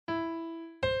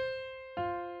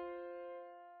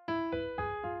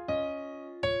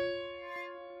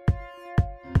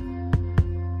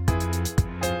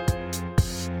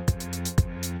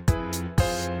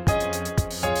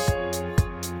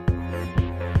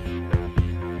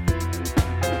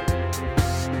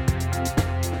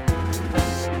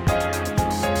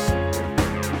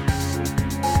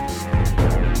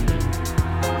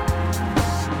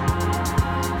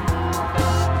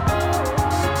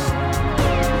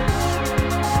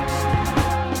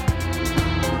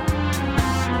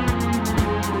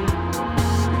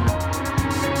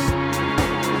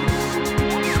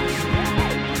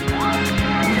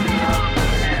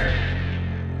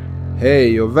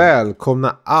Hej och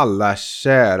välkomna alla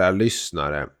kära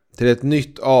lyssnare till ett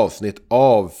nytt avsnitt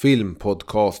av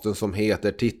filmpodcasten som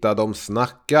heter Titta de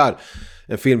snackar.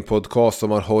 En filmpodcast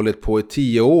som har hållit på i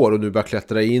 10 år och nu börjar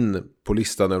klättra in på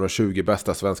listan över de 20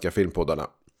 bästa svenska filmpoddarna.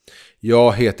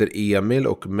 Jag heter Emil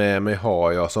och med mig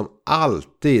har jag som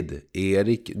alltid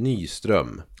Erik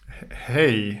Nyström.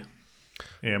 Hej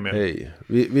Emil. Hej.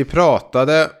 Vi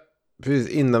pratade precis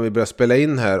innan vi började spela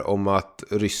in här om att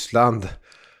Ryssland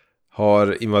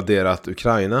har invaderat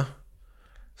Ukraina.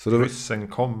 Så då, ryssen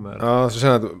kommer. Ja, så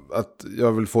känner jag att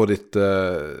jag vill få ditt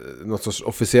något sorts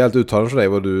officiellt uttalande för dig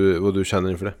vad du känner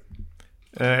inför det.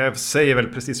 Jag säger väl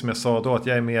precis som jag sa då att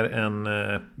jag är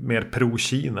mer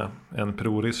pro-Kina än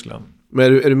pro-Ryssland.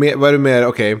 Men vad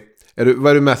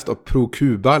är du mest av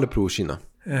pro-Kuba eller pro-Kina?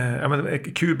 Ja, men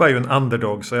Kuba är ju en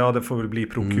underdog, så ja, det får väl bli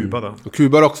pro-Kuba då. Och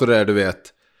Kuba är också där, du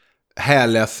vet,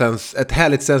 ett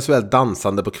härligt sensuellt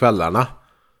dansande på kvällarna.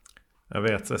 Jag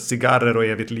vet, cigarrer och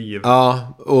evigt liv.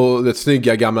 Ja, och det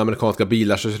snygga gamla amerikanska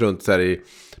bilar som kör runt så här i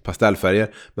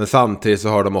pastellfärger. Men samtidigt så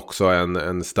har de också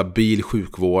en stabil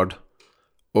sjukvård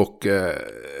och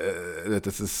en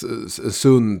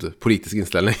sund politisk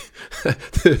inställning.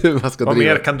 Vad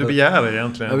mer kan du begära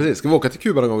egentligen? Ja, precis. Ska vi åka till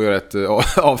Kuba någon gång och göra ett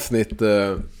avsnitt?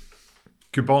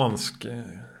 Kubansk.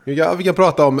 Ja, vi kan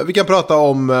prata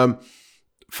om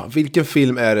fan, vilken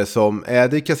film är det som... Är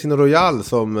det Casino Royale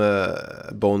som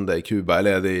Bond är i Kuba?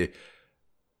 Eller är det i...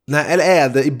 Nej, eller är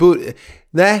det i...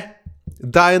 Nej,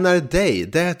 Die Another Day.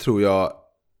 Det tror jag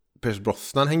Pierce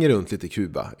Brosnan hänger runt lite i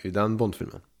Kuba i den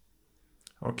Bond-filmen.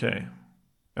 Okej.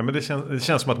 Ja, men det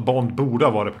känns som att Bond borde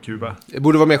ha varit på Kuba. Det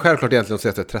borde vara mer självklart egentligen att säga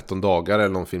att det är 13 dagar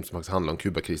eller någon film som faktiskt handlar om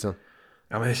Kubakrisen.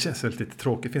 Ja, men det känns väl lite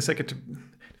tråkigt. Det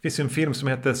finns ju en film som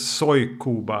heter Soy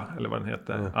Kuba, eller vad den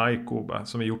heter, Ai Kuba,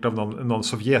 som är gjort av någon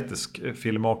sovjetisk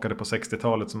filmmakare på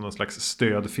 60-talet som någon slags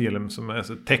stödfilm som är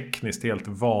så tekniskt helt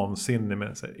vansinnig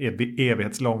med så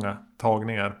evighetslånga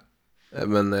tagningar.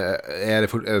 Men är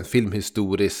det en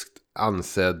filmhistoriskt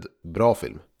ansedd bra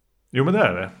film? Jo, men det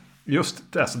är det.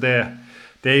 Just alltså det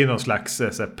är ju någon slags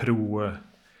så pro-fidel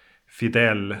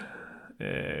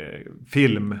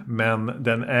film, men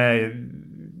den är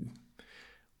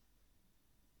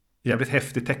jävligt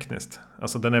häftig tekniskt.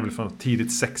 Alltså den är väl från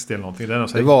tidigt 60 eller någonting.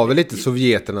 Det var väl lite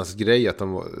sovjeternas grej att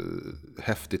de var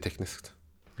häftig tekniskt.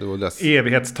 Det var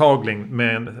evighetstagning,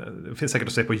 men det finns säkert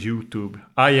att se på YouTube.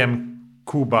 I am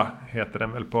Kuba heter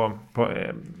den väl på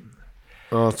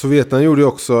Ja, Sovjeterna gjorde ju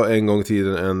också en gång i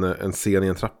tiden en scen i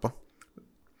en trappa.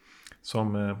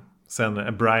 Som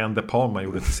sen Brian De Palma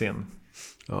gjorde till scen.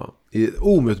 Ja,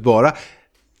 omutbara.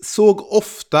 Såg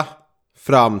ofta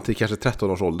fram till kanske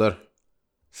 13 års ålder.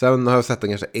 Sen har jag sett den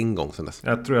kanske en gång sen dess.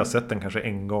 Jag tror jag har sett den kanske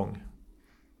en gång.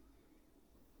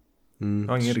 Jag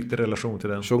har ingen riktig relation till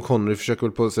den. Sean Connery försöker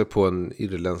väl på sig på en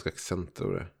irländsk accent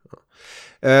och det.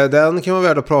 Ja. Den kan vara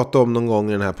värd att prata om någon gång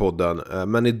i den här podden.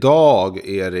 Men idag,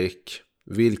 Erik,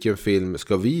 vilken film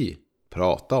ska vi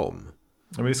prata om?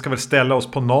 Ja, vi ska väl ställa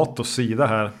oss på NATOs sida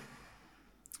här.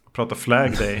 Prata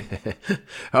Flag Day.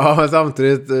 Ja, men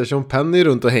samtidigt Sean Penn är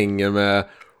runt och hänger med,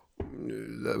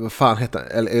 vad fan heter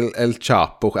han? El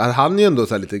Chapo. Han är ju ändå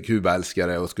så här lite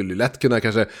Kuba-älskare och skulle lätt kunna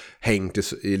kanske hängt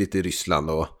lite i Ryssland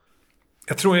och...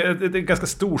 Jag tror det är ganska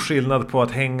stor skillnad på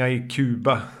att hänga i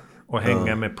Kuba och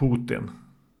hänga med Putin.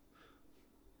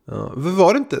 Ja,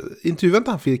 var det inte, intervjuade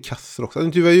inte han Fidel Castro också? Han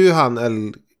intervjuade ju han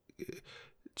El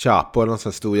Chapo eller någon sån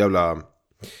här stor jävla...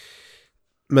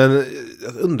 Men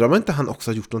jag undrar om inte han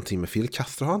också har gjort någonting med Fidel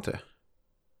Castro, har han inte det?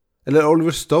 Eller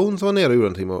Oliver Stone som var nere och gjorde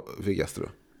någonting med Fidel Castro.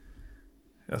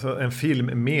 Alltså en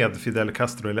film med Fidel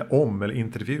Castro eller om eller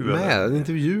intervju? Nej, en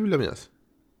intervju jag minns.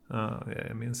 Ja,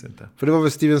 jag minns inte. För det var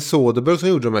väl Steven Soderbergh som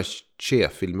gjorde de här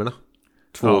Che-filmerna.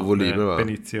 2 volymer, va?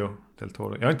 Benicio del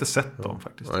Toro. Jag har inte sett dem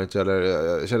faktiskt. Ja, inte heller.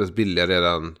 Jag kändes billiga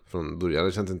redan från början.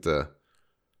 Det kändes inte...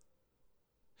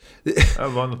 Det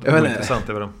var något ointressant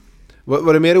över dem.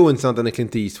 Var det mer ointressant än när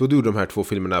Clint Eastwood gjorde de här 2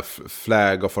 filmerna,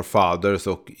 Flag of Our Fathers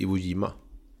och Iwo Jima?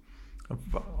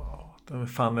 De är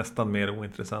fan nästan mer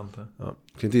ointressanta. Ja.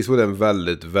 Clint Eastwood är en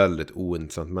väldigt, väldigt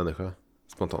ointressant människa.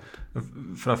 Spontant.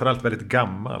 Framförallt väldigt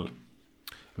gammal.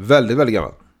 Väldigt, väldigt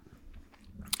gammal.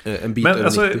 En bit över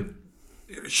alltså, 90.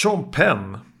 Sean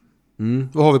Penn.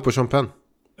 Vad har vi på Sean Penn?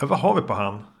 Ja, vad har vi på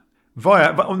han?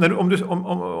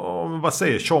 Om vad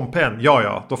säger Sean Penn?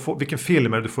 Ja, vilken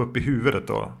film är det du får upp i huvudet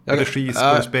då? Regi,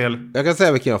 skådespel. Jag kan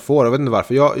säga vilken jag får, jag vet inte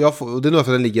varför. Det är nog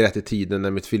för att den ligger rätt i tiden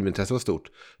när mitt filmintresse var stort.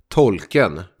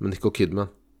 Tolken med Nicole Kidman.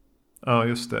 Ja,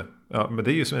 just det. Ja, men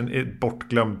det är ju som en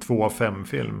bortglömd 2 av 5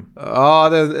 film. Ja,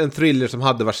 det är en thriller som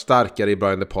hade varit starkare i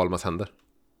Brian De Palmas händer.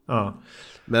 Ja,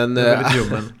 men det är väldigt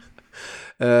ljummen.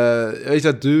 Jag gissar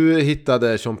att du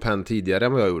hittade Sean Penn tidigare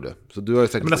än vad jag gjorde. Så du har ju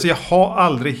säkert... Men alltså jag har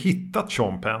aldrig hittat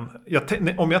Sean Penn.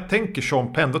 Om jag tänker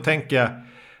Sean Penn, då tänker jag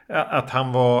att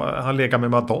han legat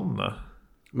med Madonna.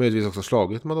 Möjligtvis också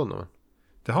slagit Madonna.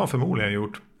 Det har han förmodligen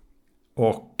gjort.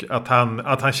 Och att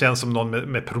han känns som någon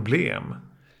med problem.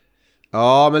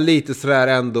 Ja, men lite sådär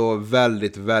ändå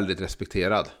väldigt, väldigt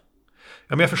respekterad.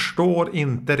 Ja, men jag förstår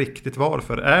inte riktigt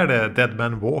varför. Är det Dead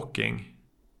Man Walking?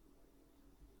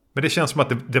 Men det känns som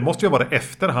att det måste ju vara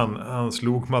efter han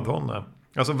slog Madonna.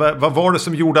 Alltså vad var det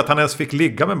som gjorde att han ens fick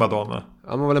ligga med Madonna?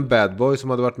 Han var väl en bad boy som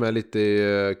hade varit med lite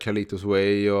i Carlitos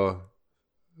Way och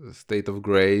State of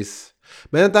Grace.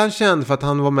 Men är inte han känd för att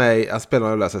han var med han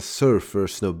spelade en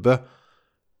surfer-snubbe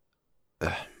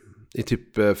i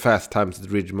typ Fast Times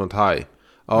at Ridgemont High.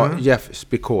 Ja, Jeff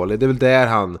Spicoli. Det är väl där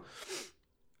han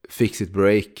fick sitt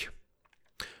break.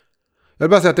 Jag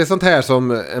vill bara säga att det är sånt här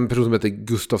som en person som heter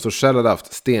Gustav Torssell hade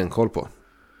haft stenkoll på.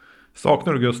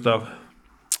 Saknar du Gustav?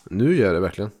 Nu gör det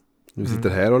verkligen. Nu sitter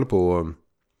här och håller på.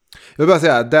 Jag vill bara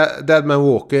säga Dead Man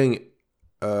Walking,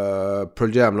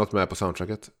 Pearl Jam-låt med på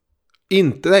soundtracket.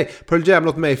 Pearl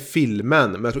Jam-låt med i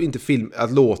filmen, men jag tror inte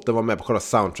att låten var med på själva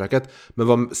soundtracket, men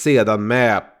var sedan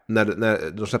med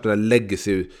när de släppte den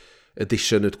Legacy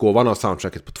Edition-utgåvan av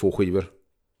soundtracket på 2 skivor.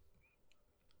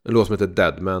 En låt som heter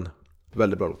Dead Man.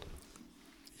 Väldigt bra låt.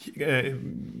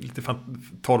 Lite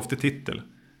torftig titel.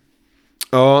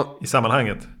 Ja. I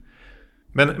sammanhanget.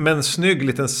 Men snygg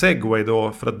liten segway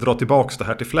då för att dra tillbaks det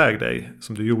här till Flag Day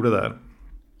som du gjorde där.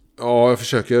 Ja, jag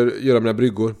försöker göra mina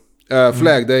bryggor.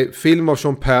 Flag Day, film av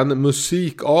Sean Penn,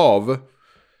 musik av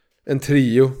en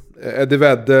trio. Eddie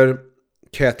Vedder,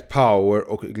 Cat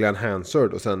Power och Glenn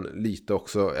Hansard. Och sen lite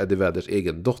också Eddie Vedders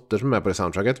egen dotter som är på det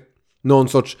soundtracket.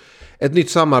 Ett nytt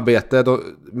samarbete då,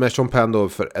 med Sean Penn då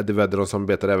för Eddie Vedder. De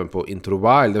samarbetar även på Into the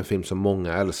Wild, en film som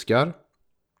många älskar.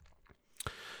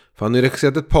 För han har ju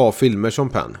regisserat ett par filmer, Sean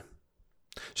Penn.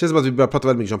 Känns som att vi börjar prata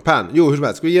väldigt mycket om Sean Penn. Jo, hur som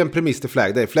helst, ska vi ge en premiss till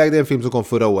Flag Day? Flag Day är en film som kom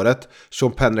förra året.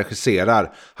 Sean Penn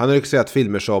regisserar. Han har regisserat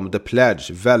filmer som The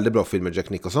Pledge, väldigt bra film med Jack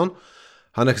Nicholson.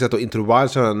 Han har regisserat Into the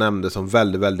Wild som jag nämnde, som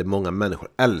väldigt, väldigt många människor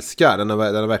älskar. Den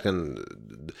har verkligen,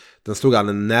 den slog an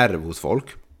en nerv hos folk.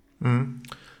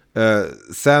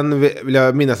 Sen vill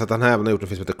jag minnas att han även har gjort en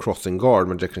film som heter Crossing Guard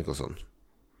med Jack Nicholson.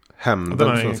 Hämnden. Den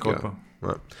har jag ingen koll på.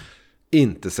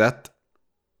 Inte sett.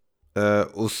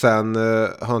 Och sen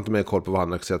har jag inte mer koll på vad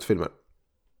han har regisserat filmer.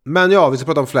 Men ja, vi ska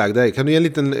prata om Flag Day. Kan du ge en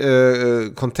liten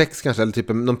kontext kanske, eller typ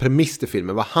någon premiss till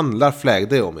filmen? Vad handlar Flag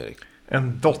Day om, Erik?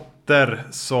 En dotter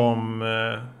som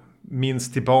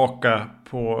minns tillbaka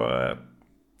på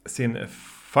sin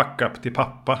fuck-up till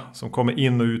pappa som kommer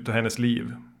in och ut ur hennes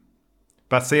liv.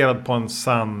 Baserad på en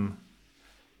sann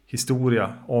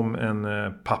historia om en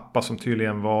pappa som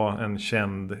tydligen var en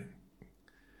känd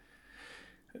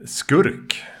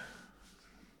skurk.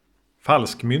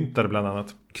 Falskmyntare bland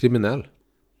annat. Kriminell.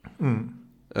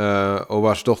 Och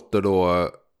vars dotter då,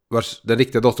 den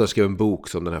riktiga dottern skrev en bok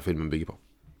som den här filmen bygger på.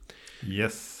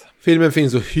 Yes. Filmen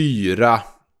finns att hyra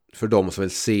för de som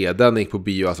vill se den. Den gick på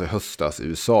bio alltså i höstas i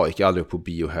USA. Gick aldrig på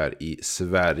bio här i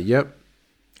Sverige.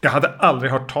 Jag hade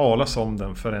aldrig hört talas om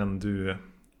den förrän du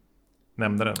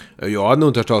nämnde den. Jag hade nog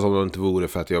inte hört talas om den, inte vore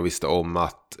för att jag visste om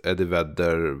att Eddie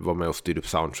Vedder var med och styrde upp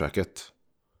soundtracket.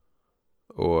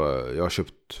 Och jag har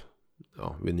köpt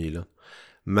vinylen.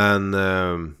 Men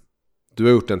du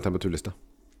har gjort en temperaturlista.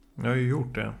 Jag har ju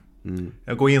gjort det.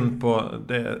 Jag går in på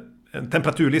det. En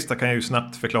temperaturlista kan jag ju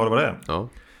snabbt förklara vad det är. Ja.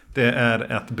 Det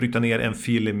är att bryta ner en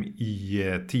film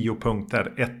i 10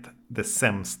 punkter. 1, det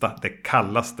sämsta, det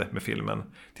kallaste med filmen.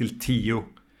 Till 10,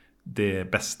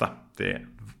 det bästa, det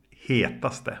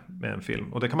hetaste med en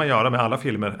film. Och det kan man göra med alla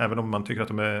filmer, även om man tycker att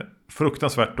de är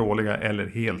fruktansvärt dåliga eller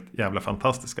helt jävla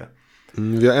fantastiska.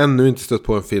 Vi har ännu inte stött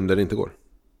på en film där det inte går.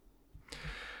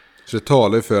 Så det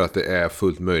talar ju för att det är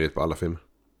fullt möjligt på alla filmer.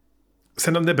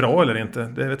 Sen om det är bra eller inte,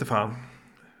 det vet jag fan.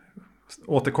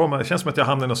 Återkomma, det känns som att jag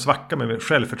hamnar i någon svacka med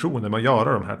självförtroende med att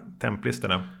göra de här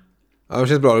templistorna. Ja, det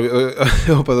känns bra.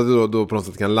 Jag hoppas att du då på något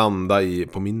sätt kan landa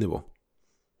på min nivå.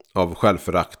 av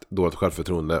självförakt, dåligt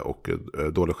självförtroende och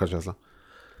dålig självkänsla.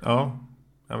 Ja,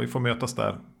 vi får mötas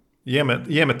där.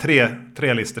 Ge mig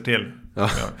tre listor till. Ja.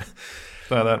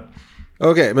 Så är jag där.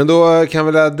 Okej, men då kan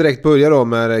vi direkt börja då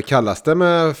med det kallaste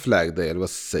med Flag Day, eller vad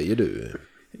säger du?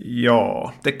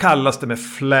 Ja, det kallaste med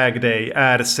Flag Day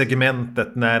är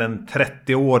segmentet när en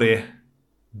 30-årig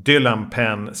Dylan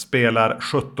Penn spelar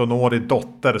 17-årig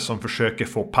dotter som försöker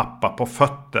få pappa på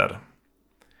fötter.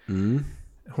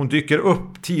 Hon dyker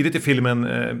upp tidigt i filmen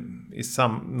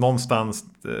någonstans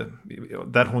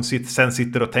där hon sen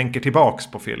sitter och tänker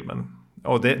tillbaks på filmen.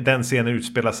 Och den scenen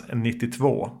utspelas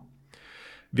 92.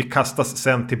 Vi kastas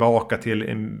sen tillbaka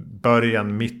till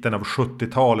mitten av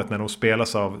 70-talet när hon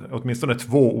spelas av åtminstone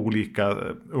 2 olika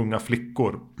unga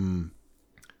flickor.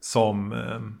 Som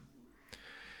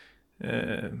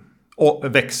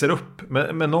växer upp.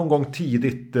 Men någon gång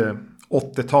tidigt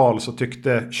 80-tal så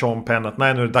tyckte Sean Penn att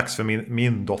nej, nu är det dags för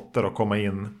min dotter att komma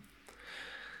in.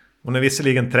 Hon är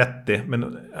visserligen 30,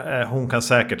 men hon kan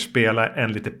säkert spela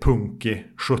en lite punkig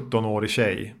 17-årig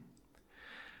tjej.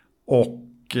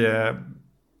 Och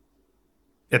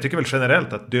jag tycker väl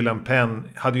generellt att Dylan Penn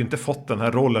hade ju inte fått den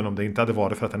här rollen om det inte hade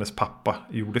varit för att hennes pappa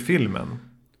gjorde filmen.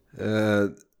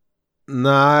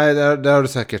 Nej, där har du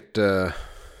säkert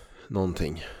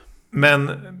någonting.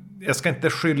 Men jag ska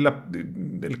inte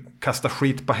kasta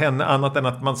skit på henne annat än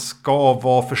att man ska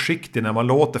vara försiktig när man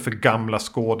låter för gamla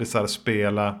skådisar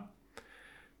spela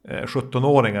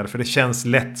 17-åringar. För det känns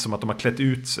lätt som att de har klätt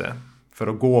ut sig för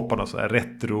att gå på någon sån här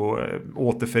retro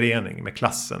återförening med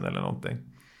klassen eller någonting.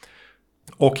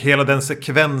 Och hela den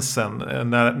sekvensen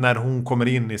när hon kommer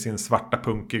in i sin svarta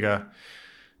punkiga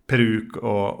peruk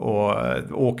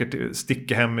och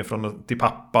sticker hemifrån till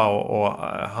pappa och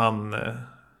han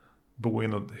bor i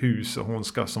något hus och hon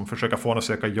ska som försöka få henne att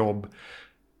söka jobb.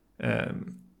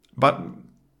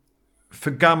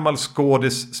 För gammal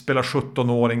skådis spelar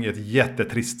 17-åring i ett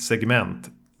jättetrist segment.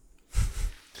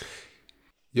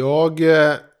 Jag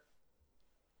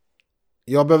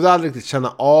behövde aldrig riktigt känna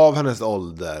av hennes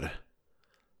ålder.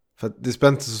 För det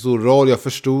spelade inte så stor roll. Jag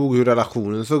förstod hur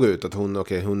relationen såg ut. Att hon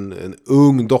är en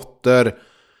ung dotter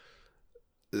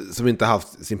som inte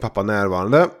haft sin pappa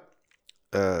närvarande.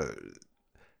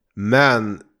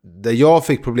 Men det jag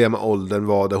fick problem med åldern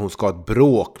var där hon ska ha ett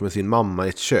bråk med sin mamma i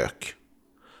ett kök.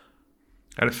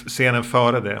 Är det scenen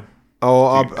före det?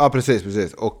 Ja,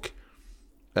 precis. Och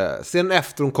sen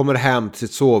efter hon kommer hem till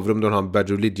sitt sovrum där hon har en Bad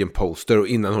Religion poster och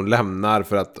innan hon lämnar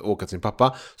för att åka till sin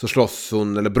pappa så slåss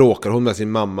hon eller bråkar hon med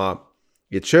sin mamma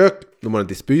i ett kök. De har en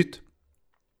dispyt.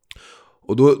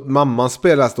 Och då mamman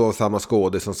spelas då av samma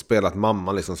skådespelare som spelat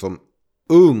mamman liksom som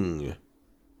ung.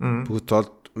 På 70-talet,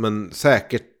 men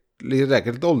säkert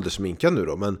lite åldersminkad nu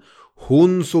då, men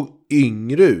hon såg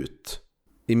yngre ut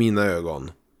i mina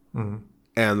ögon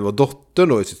än vad dottern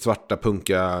då i sitt svarta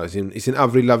punka i sin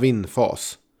Avril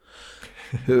Lavigne-fas.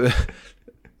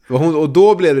 Och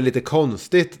då blev det lite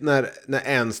konstigt när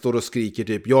en står och skriker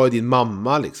typ jag är din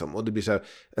mamma liksom, och det blir så här,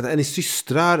 är ni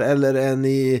systrar eller är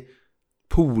ni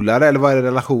polare eller vad är det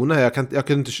relationen här?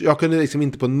 Jag kunde liksom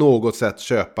inte på något sätt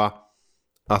köpa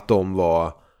att de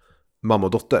var mamma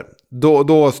och dotter.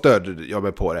 Då störde jag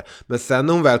mig på det. Men sen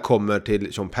när hon väl kommer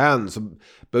till Sean Penn så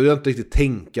behövde jag inte riktigt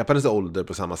tänka på hennes ålder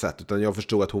på samma sätt. Utan jag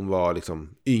förstod att hon var liksom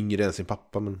yngre än sin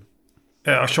pappa. Men...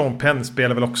 Ja, Sean Penn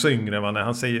spelar väl också yngre än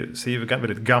han ser ju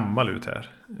väldigt gammal ut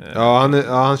här. Ja,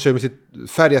 han kör med sitt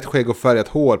färgat skägg och färgat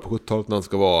hår på 70-talet när han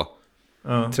ska vara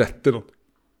 30 då.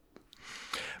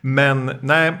 Men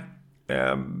nej,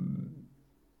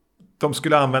 de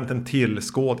skulle ha använt en till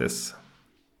skådis.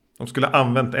 De skulle ha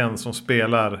använt en som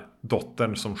spelar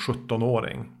dottern som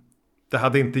 17-åring. Det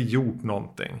hade inte gjort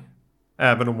någonting.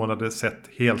 Även om hon hade sett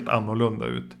helt annorlunda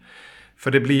ut.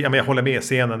 För det blir, jag håller med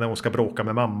scenen när hon ska bråka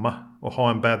med mamma. Och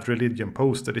ha en Bad Religion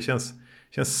poster. Det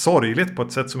känns sorgligt på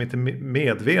ett sätt som inte är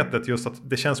medvetet. Just att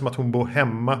det känns som att hon bor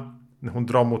hemma när hon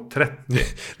drar mot 30.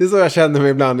 Det är så jag känner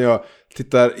mig ibland när jag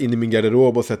tittar in i min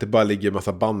garderob och ser att det bara ligger en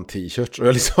massa band-t-shirts. Och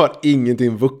jag liksom har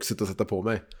ingenting vuxet att sätta på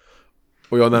mig.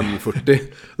 Och jag är nämligen 40.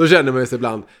 Då känner man sig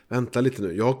ibland, vänta lite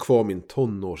nu, jag har kvar min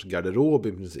tonårsgarderob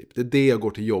i princip. Det är det jag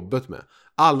går till jobbet med.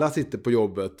 Alla sitter på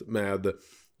jobbet med,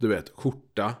 du vet,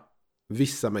 skjorta.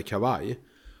 Vissa med kavaj.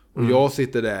 Och jag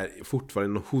sitter där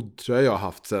fortfarande i någon hoodtröja jag har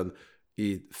haft sedan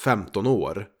i 15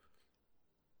 år.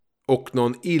 Och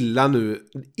någon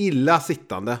illa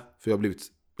sittande, för jag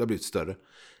har blivit större.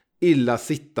 Illa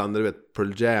sittande, du vet,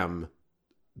 Pearl Jam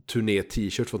turné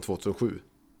t-shirt från 2007.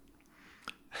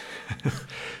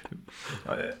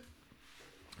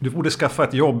 Du borde skaffa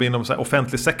ett jobb inom så här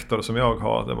offentlig sektor som jag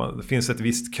har. Det finns ett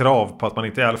visst krav på att man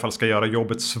inte i alla fall ska göra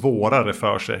jobbet svårare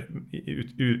för sig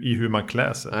i hur man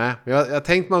klär sig. Nej, jag har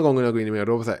tänkt många gånger när jag går in i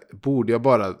media, så här, borde jag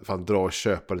bara fan dra och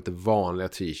köpa lite vanliga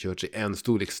t-shirts i en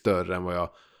storlek större än vad jag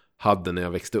hade när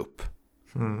jag växte upp.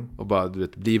 Och bara, du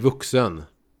vet, bli vuxen.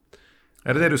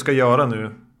 Är det du ska göra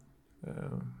nu?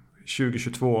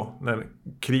 2022 när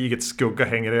krigets skugga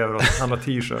hänger över oss, handla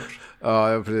t-shirts.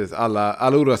 Ja, precis.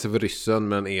 Alla oroar sig för ryssen,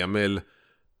 men Emil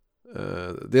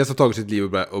dels har tagit sitt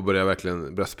liv och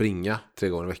börjar springa 3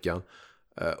 gånger i veckan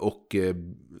och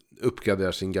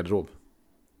uppgraderar sin garderob.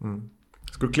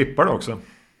 Ska du klippa det också?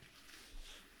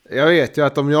 Jag vet ju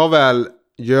att om jag väl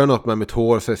gör något med mitt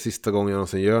hår så är det sista gången jag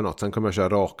någonsin gör något. Sen kommer jag köra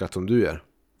rakat som du gör.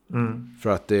 För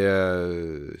att det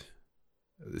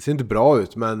ser inte bra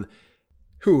ut, men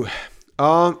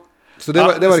ja, så det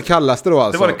var det kallaste då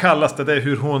alltså. Det var det kallaste, det är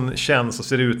hur hon känns och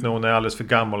ser ut när hon är alldeles för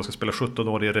gammal och ska spela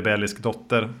 17-årig rebellisk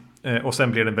dotter. Och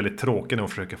sen blir den väldigt tråkig när hon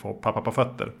försöker få pappa på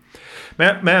fötter.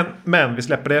 Men vi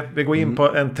släpper det. Vi går in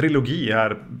på en trilogi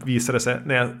här, visade sig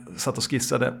när jag satt och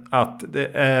skissade att det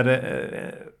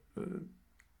är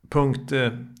punkt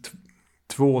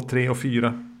 2, 3 och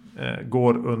 4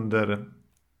 går under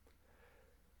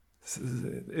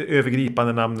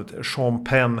övergripande namnet Sean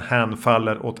Penn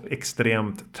hänfaller åt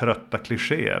extremt trötta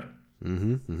klichéer.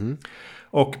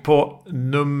 Och på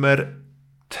nummer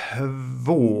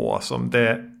 2 som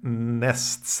det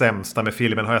näst sämsta med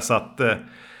filmen har jag satt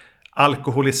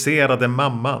alkoholiserade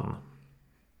mamman.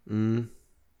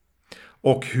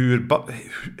 Och hur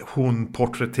hon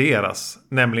porträtteras,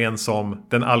 nämligen som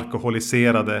den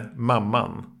alkoholiserade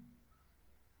mamman.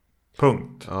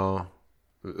 Punkt.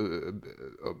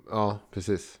 Ja,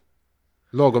 precis.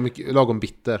 Lagom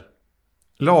bitter.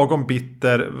 Lagom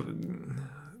bitter.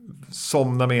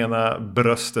 Somna med ena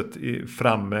bröstet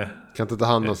framme. Kan inte ta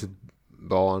hand om sitt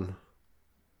barn.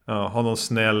 Ja, ha någon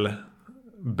snäll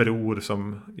bror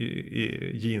som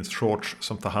i jeansshorts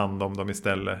som tar hand om dem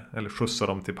istället. Eller skjutsar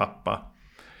dem till pappa.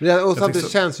 Ja, och samtidigt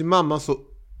känns ju mamman så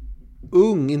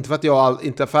ung.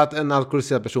 Inte för att en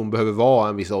alkoholiserad person behöver vara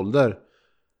en viss ålder.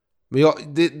 Men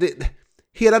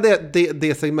hela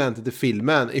det segmentet i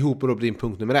filmen ihop med din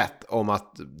punkt nummer 1 om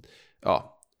att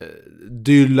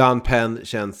Dylan Penn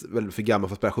känns väldigt för gammal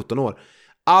för att spela 17 år.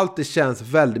 Allt det känns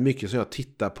väldigt mycket som jag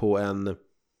tittar på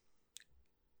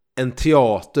en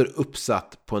teater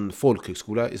uppsatt på en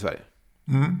folkhögskola i Sverige.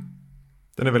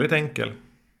 Den är väldigt enkel.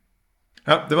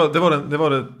 Ja, det var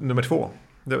det nummer 2.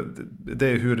 Det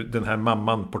är hur den här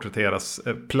mamman porträtteras.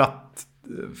 Platt.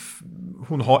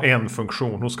 Hon har en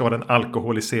funktion. Hon ska vara den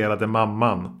alkoholiserade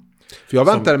mamman. För jag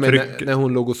väntade mig när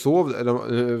hon låg och sov.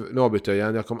 Nu avbryter jag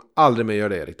igen. Jag kommer aldrig mer göra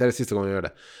det, Erik. Det är det sista gången jag gör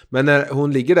det. Men när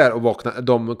hon ligger där och vaknar,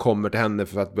 de kommer till henne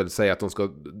för att väl säga att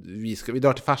vi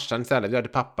drar till farsan istället. Vi drar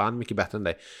till pappan, mycket bättre än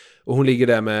dig. Och hon ligger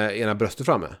där med ena bröstet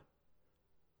framme.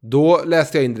 Då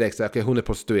läste jag in direkt så här, hon är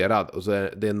prostituerad och så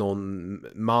är det någon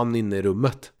man inne i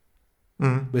rummet.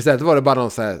 Men istället var det bara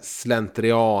någon så här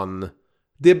slentrian.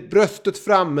 Det bröstet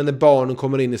framme när barnen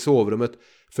kommer in i sovrummet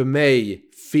för mig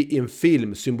i en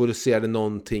film symboliserade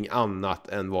någonting annat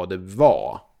än vad det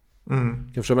var.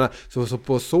 Så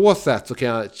på så sätt så kan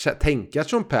jag tänka att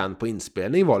Sean Penn på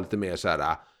inspelning var lite mer så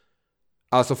här.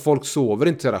 Alltså folk sover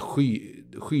inte så här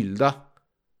skylda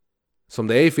som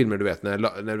det är i filmer, du vet,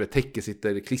 när det täcket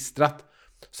sitter klistrat.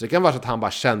 Så det kan vara så att han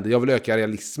bara kände, jag vill öka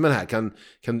realismen här.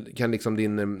 Kan liksom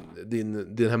din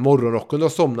här morgonrocken du har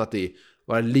somnat i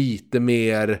vara lite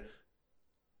mer,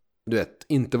 du vet,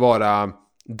 inte vara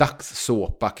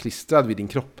dagssåpa klistrad vid din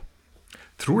kropp.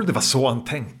 Tror du det var så han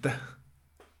tänkte?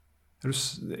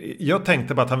 Jag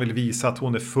tänkte bara att han vill visa att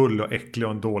hon är full och äcklig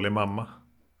och en dålig mamma.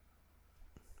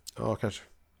 Ja, kanske.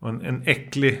 Och en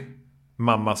äcklig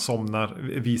mamma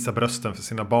visar brösten för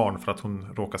sina barn för att hon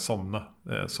råkar somna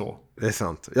så. Det är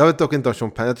sant. Jag vet dock inte om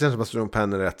Sean Penn. Jag känner som att Sean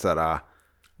Penn är rätt så här.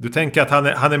 Du tänker att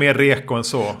han är mer reko än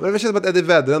så. Men det känns som att Eddie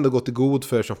Vedder ändå gått till god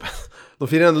för Sean Penn. De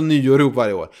firar ändå nyår ihop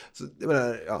varje år. Så, jag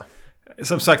menar, ja.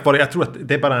 Som sagt var, jag tror att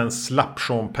det är bara en slapp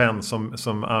Sean Penn som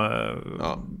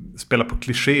spelar på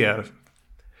klichéer.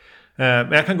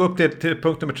 Men jag kan gå upp till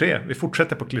punkt nummer 3. Vi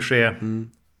fortsätter på kliché.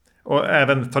 Och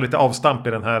även ta lite avstamp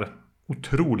i den här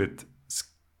otroligt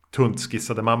tunt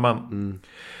skissade mamman.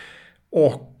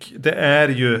 Och det är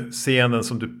ju scenen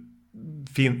som du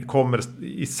kommer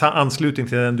i anslutning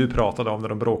till den du pratade om när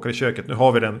de bråkar i köket. Nu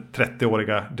har vi den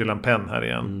 30-åriga Dylan Penn här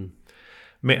igen.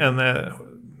 Med en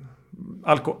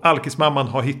alkismamman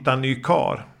har hittat en ny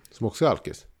kar. Som också är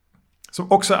alkis.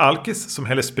 Som också är alkis, som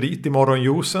häller sprit i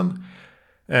morgonjuicen.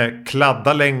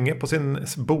 Kladdar länge på sin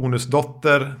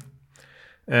bonusdotter.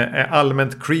 Är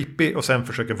allmänt creepy och sen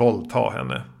försöker våldta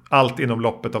henne. Allt inom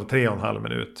loppet av 3,5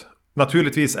 minut.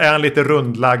 Naturligtvis är han lite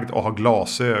rundlagd och har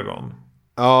glasögon.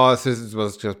 Ja, så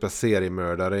man ska spela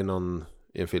seriemördare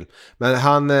i en film. Men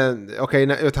han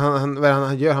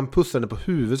han gör, han pussar henne på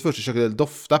huvudet först och försöker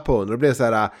dofta på henne. Och det blir så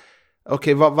här,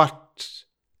 vart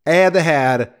är det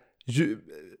här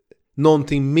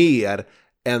någonting mer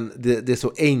än det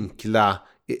så enkla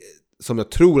som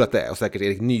jag tror att det är, och säkert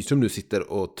Erik Nyström nu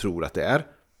sitter och tror att det är.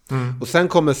 Och sen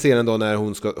kommer scenen då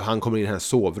när han kommer in i hennes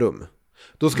sovrum.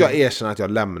 Då ska jag erkänna att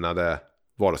jag lämnade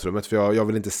vardagsrummet, för jag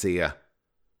vill inte se.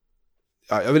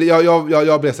 Jag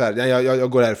blev så här,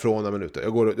 jag går härifrån några minuter.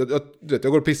 Jag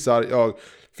går och pissar, jag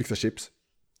fixar chips.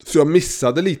 Så jag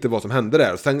missade lite vad som hände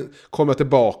där. Sen kom jag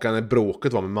tillbaka när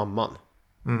bråket var med mamman.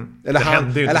 Eller det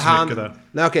hände ju inte så mycket där.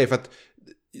 Nej, okej, för att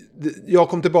jag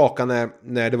kom tillbaka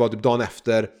när det var typ dagen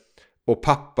efter, och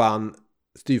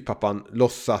styvpappan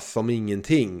låtsas som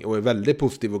ingenting och är väldigt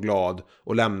positiv och glad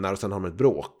och lämnar, och sen har de ett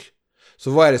bråk.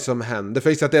 Så vad är det som händer? För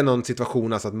jag gissar att det är någon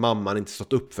situation, alltså att mamman inte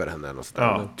stått upp för henne eller något sånt där.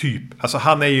 Ja, typ. Alltså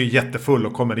han är ju jättefull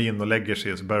och kommer in och lägger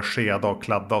sig och så börjar skeda och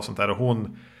kladda och sånt där. Och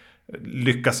hon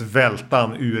lyckas välta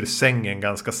han ur sängen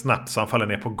ganska snabbt, så han faller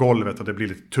ner på golvet och det blir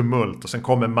lite tumult. Och sen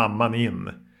kommer mamman in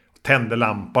och tänder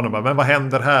lampan och bara, men vad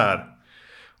händer här?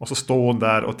 Och så står hon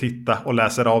där och tittar och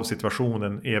läser av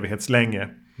situationen evighetslänge.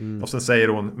 Och sen säger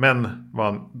hon, men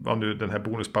vad nu den här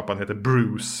bonuspappan heter,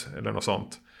 Bruce eller något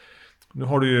sånt. Nu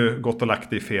har du ju gått och lagt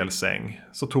dig i fel säng.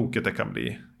 Så tokigt det kan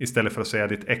bli. Istället för att säga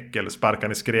ditt äckel,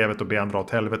 sparkan i skrevet och be andra åt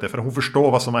helvete. För hon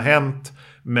förstår vad som har hänt,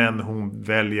 men hon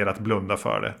väljer att blunda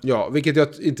för det. Ja, vilket jag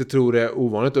inte tror är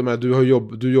ovanligt. Men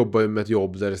du jobbar ju med ett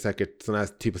jobb där det säkert sådana här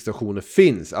typer av situationer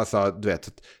finns. Alltså, du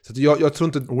vet. Så jag tror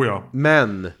inte... Oh ja.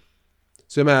 Men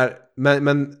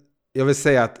jag vill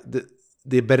säga att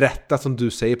det är berättat, som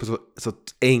du säger, på så ett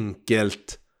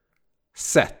enkelt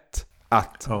sätt.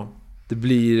 Att det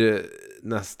blir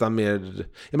nästan mer...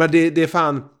 Jag menar,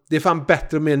 det är fan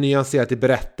bättre och mer nyanserat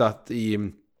berättat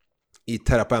i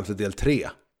Terapeuten del 3.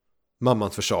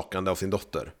 Mammans försakande av sin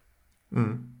dotter.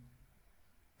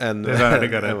 Det är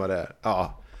värdigare. Än vad det är.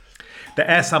 Ja. Det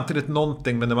är samtidigt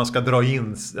någonting, men när man ska dra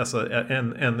in alltså,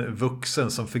 en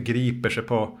vuxen som förgriper sig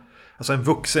på... Alltså en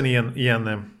vuxen i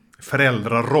en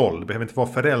föräldraroll. Det behöver inte vara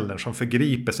föräldern som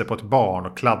förgriper sig på ett barn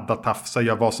och kladdar, tafsar,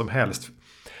 gör vad som helst.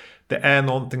 Det är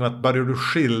någonting att börjar du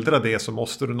skildra det, så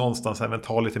måste du någonstans även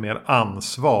ta lite mer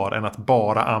ansvar än att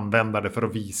bara använda det för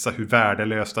att visa hur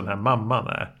värdelös den här mamman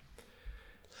är.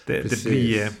 Det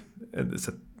blir...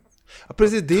 Ja,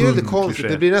 precis, det är ju lite konstigt.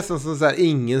 Det blir nästan som så här,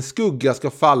 ingen skugga ska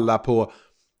falla på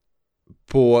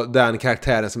den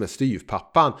karaktären som är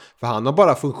styvpappan. För han har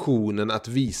bara funktionen att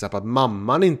visa på att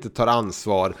mamman inte tar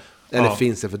ansvar eller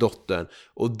finns det för dottern.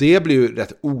 Och det blir ju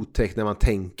rätt otäckt när man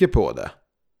tänker på det.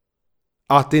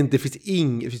 Att det inte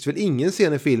finns väl ingen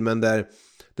scen i filmen där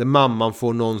mamman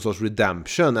får någon sorts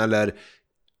redemption, eller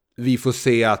vi får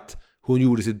se att hon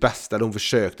gjorde sitt bästa, eller hon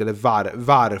försökte, eller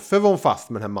varför var hon fast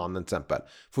med den här mannen till exempel.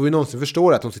 Får vi någonsin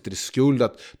förstå att hon sitter i skuld,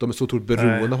 att de är så otroligt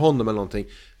beroende av honom eller någonting.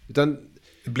 Utan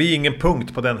det blir ingen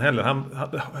punkt på den heller.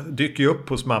 Han dyker ju upp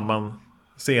hos mamman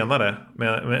senare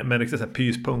med riktigt så här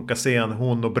pyspunka-scen.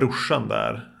 Hon och brorsan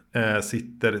där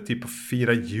sitter typ och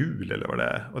firar jul eller vad det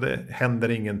är. Och det händer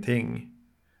ingenting.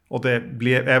 Och det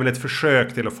är väl ett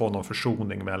försök till att få någon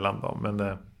försoning mellan dem. Men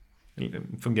det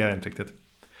fungerar inte riktigt.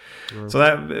 Så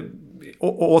där,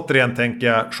 och återigen tänker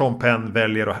jag, Sean Penn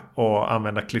väljer att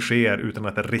använda klichéer utan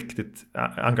att riktigt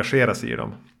engagera sig i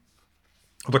dem.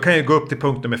 Och då kan jag gå upp till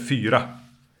punkt nummer 4.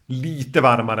 Lite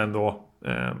varmare ändå,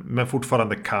 men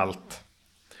fortfarande kallt.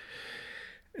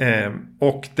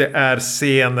 Och det är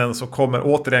scenen som kommer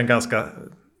återigen ganska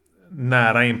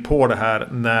nära in på det här,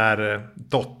 när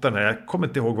dottern, jag kommer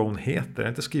inte ihåg vad hon heter, jag har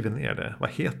inte skrivit ner det. Vad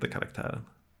heter karaktären?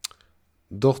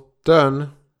 Dottern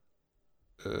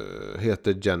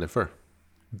heter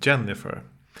Jennifer.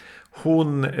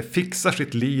 Hon fixar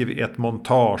sitt liv i ett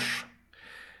montage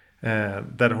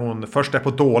där hon först är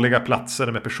på dåliga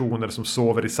platser med personer som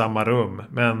sover i samma rum,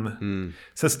 men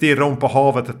sen stirrar hon på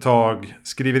havet ett tag,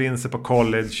 skriver in sig på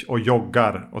college och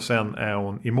joggar, och sen är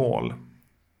hon i mål.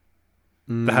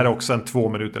 Det här är också en 2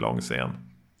 minuter lång scen.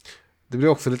 Det blir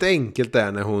också lite enkelt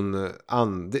där när hon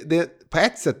på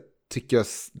ett sätt tycker jag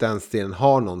den scenen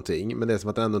har någonting, men det är som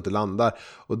att den ändå inte landar.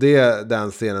 Och det är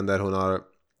den scenen där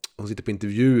hon sitter på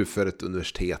intervju för ett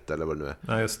universitet eller vad det nu är.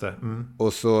 Ja, just det.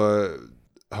 Och så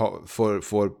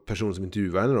får personen som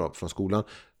intervjuar henne då, från skolan,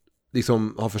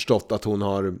 liksom har förstått att hon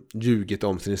har ljugit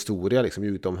om sin historia, liksom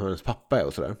ljugit om hur hennes pappa är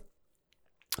och sådär.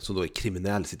 Som då är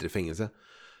kriminell, sitter i fängelse.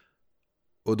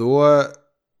 Och då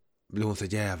blir hon så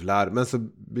jävlar, men så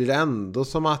blir det ändå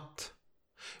som att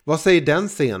Vad säger den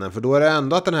scenen? För då är det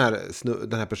ändå att den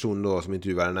här personen då som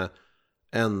intervjuar henne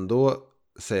ändå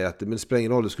säger att det spelar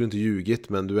ingen roll, du skulle inte ljugit,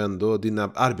 men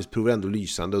dina arbetsprov är ändå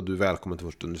lysande och du är välkommen till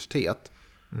vårt universitet.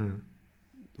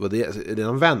 Är det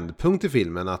någon vändpunkt i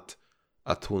filmen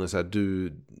att hon är så här,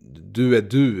 du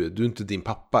är inte din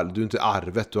pappa, du är inte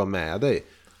arvet du har med dig?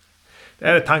 Det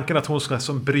är tanken att hon ska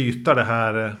som bryta det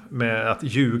här med att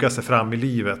ljuga sig fram i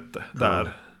livet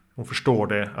där. Hon förstår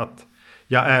det, att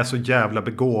jag är så jävla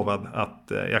begåvad att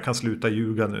jag kan sluta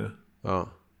ljuga nu. Ja.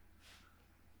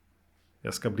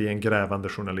 Jag ska bli en grävande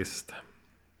journalist.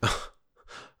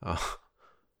 Ja,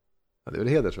 det är väl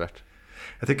hedersvärt.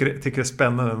 Jag tycker det är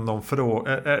spännande när de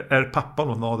frågar, är pappan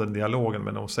någon av den dialogen,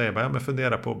 men de säger bara, men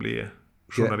fundera på att bli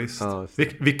journalist. Ja,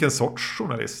 vilken sorts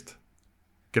journalist?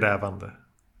 Grävande.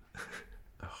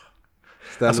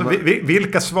 Alltså,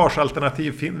 vilka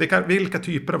svarsalternativ finns? Vilka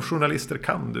typer av journalister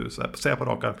kan du säga på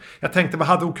rakan? Jag tänkte, vad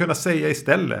hade hon kunnat säga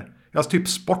istället? Ja, typ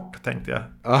sport, tänkte jag.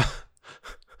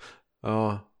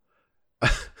 Ja,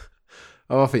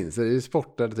 vad finns det? Det är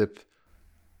sport eller typ.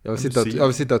 Jag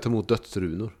vill sitta och ta emot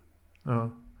dödsrunor.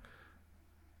 Ja.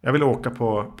 Jag vill åka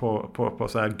på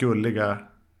så här gulliga,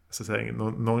 så att säga,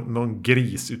 någon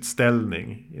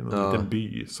grisutställning i någon liten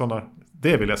by.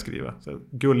 Det vill jag skriva. Så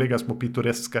gulliga små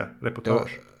pittoreska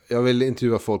reportage. Jag vill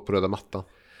intervjua folk på röda mattan.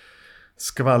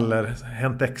 Skvaller,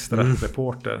 Hänt Extra,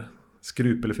 reporter,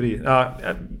 skrupelfri.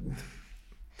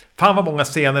 Fan vad många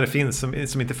scener det finns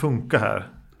som inte funkar här.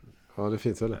 Ja, det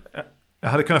finns väl. Jag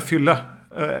hade kunnat fylla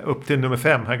upp till nummer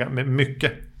 5 här med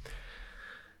mycket.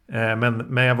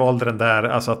 Men jag valde den där,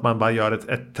 alltså att man bara gör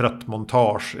ett trött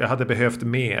montage. Jag hade behövt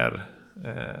mer.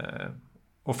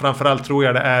 Och framförallt tror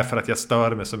jag det är för att jag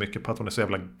stör mig så mycket på att hon är så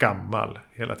jävla gammal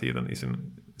hela tiden i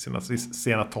sina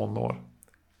sena tonår.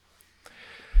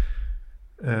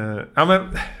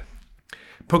 Men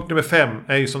punkt nummer 5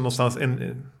 är ju som någonstans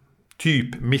en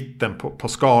typ mitten på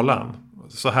skalan.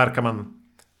 Så här kan man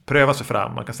pröva sig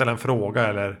fram. Man kan ställa en fråga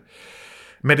eller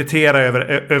meditera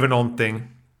över någonting.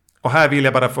 Och här vill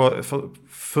jag bara få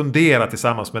fundera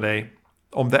tillsammans med dig.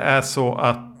 Om det är så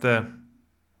att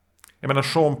jag menar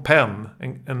Sean Penn,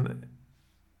 en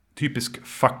typisk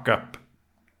fuck-up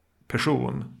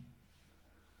person,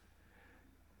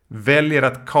 väljer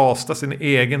att kasta sin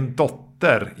egen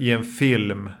dotter i en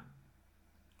film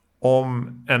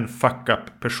om en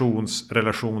fuck-up persons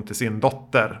relation till sin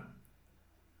dotter.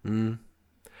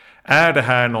 Är det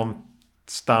här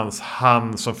någonstans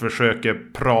han som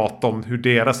försöker prata om hur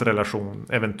deras relation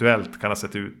eventuellt kan ha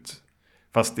sett ut,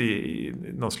 fast i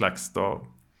någon slags då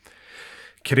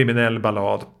kriminell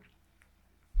ballad?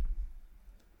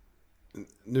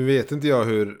 Nu vet inte jag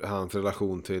hur hans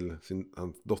relation till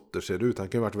hans dotter ser ut. Han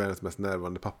kan ju ha varit världens mest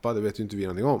närvarande pappa. Det vet ju inte vi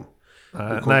någonting om.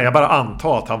 Nej, jag bara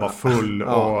antar att han var full.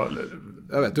 Och...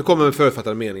 Jag vet, du kommer med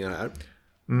förutfattade meningar här.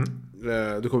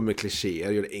 Du kommer med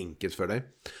klichéer, gör det enkelt för dig.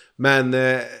 Men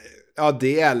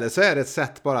det eller så är det ett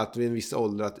sätt bara att vid en viss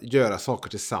ålder att göra saker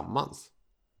tillsammans.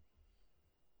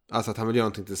 Alltså att han vill göra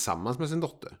någonting tillsammans med sin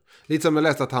dotter. Lite som jag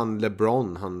läste att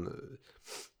LeBron,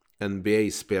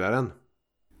 NBA-spelaren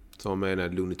som är i den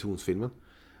här Looney Tunes-filmen.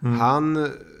 Han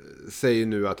säger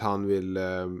nu att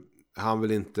han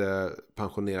vill inte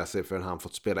pensionera sig förrän han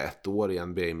fått spela 1 år i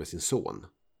NBA med sin son.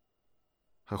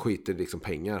 Han skiter i liksom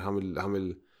pengar. Han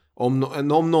vill om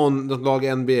någon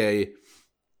lag NBA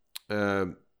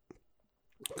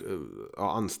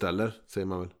anställer, säger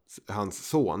man väl, hans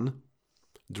son,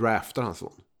 draftar hans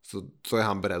son, så är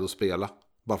han beredd att spela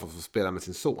bara för att få spela med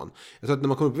sin son. Jag tror att när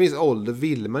man kommer upp i viss ålder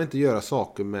vill man inte göra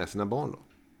saker med sina barn då.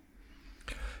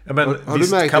 Ja, men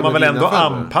visst kan man väl ändå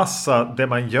anpassa det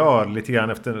man gör lite grann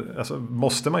efter, alltså,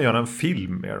 måste man göra en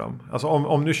film med dem? Alltså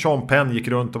om nu Sean Penn gick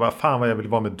runt och bara, fan vad jag vill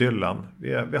vara med Dylan.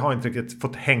 Vi har inte riktigt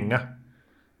fått hänga.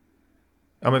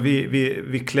 Ja, men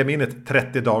vi kläm in ett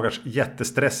 30 dagars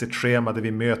jättestressigt schema där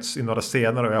vi möts i några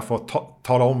scener och jag får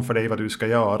tala om för dig vad du ska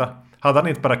göra. Hade han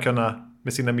inte bara kunnat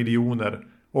med sina miljoner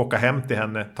åka hem till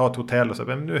henne, ta ett hotell och säga,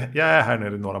 men nu, jag är här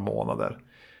nu i några månader.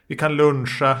 Vi kan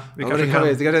luncha. Det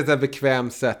kanske är ett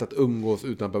bekvämt sätt att umgås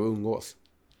utan att behöva umgås.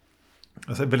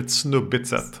 Alltså ett väldigt snubbigt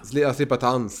sätt. Jag slipper ta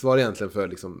ansvar egentligen för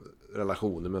liksom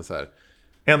relationer, men så här.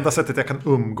 Enda sättet jag kan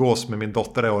umgås med min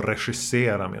dotter är att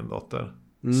regissera min dotter.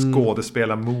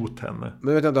 Skådespela mot henne.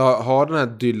 Men vet jag inte, har den här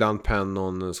Dylan Penn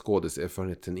någon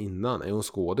skådiserfarenheten innan? Är hon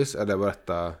skådis eller var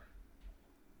detta?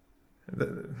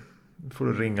 Får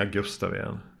du ringa Gustav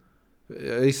igen.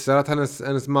 Jag gissar att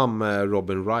hennes mamma är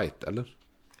Robin Wright, eller?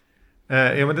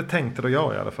 Ja, men det tänkte då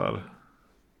jag i alla fall.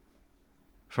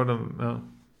 För dem, ja.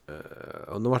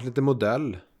 Hon har varit lite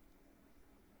modell.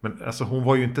 Men alltså hon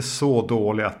var ju inte så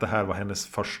dålig att det här var hennes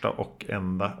första och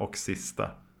enda och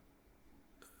sista.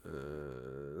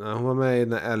 Nej, hon var med i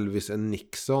när Elvis and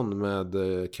Nixon med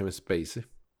Kevin Spacey.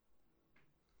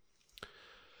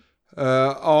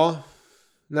 Ja.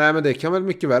 Nej, men det kan väl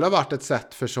mycket väl ha varit ett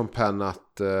sätt för Sean Penn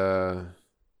att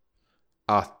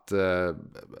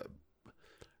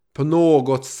på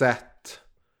något sätt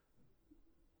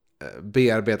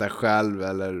bearbeta själv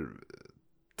eller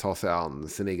ta sig an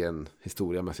sin egen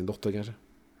historia med sin dotter kanske.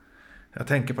 Jag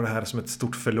tänker på det här som ett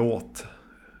stort förlåt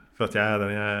för att jag är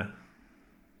den jag är.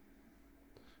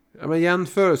 Ja, men igen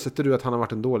förutsätter du att han har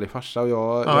varit en dålig farsa och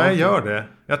jag gör det.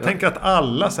 Jag tänker att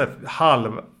alla så här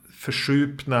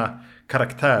halvförsupna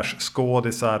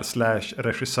karaktärsskådisar /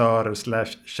 regissörer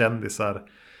 / kändisar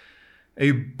är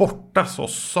ju borta så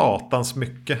satans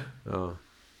mycket. Ja.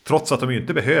 Trots att de ju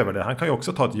inte behöver det. Han kan ju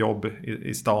också ta ett jobb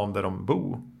i stan där de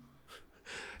bor.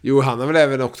 Jo, han har väl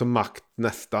även också makt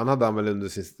nästan hade han väl under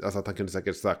sin, alltså att han kunde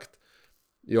säkert sagt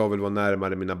jag vill vara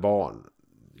närmare mina barn.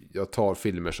 Jag tar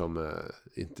filmer som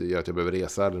inte gör att jag behöver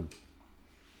resa.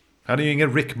 Han är ju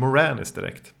ingen Rick Moranis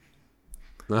direkt.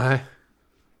 Nej.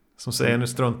 Som säger nu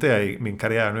struntar jag i min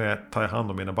karriär, nu tar jag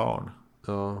hand om mina barn.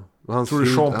 Ja. Tror du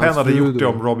Sean Penn hade gjort det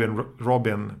om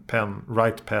Robin Penn,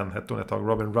 Wright Penn hette hon ett tag,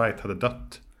 Robin Wright hade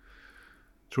dött?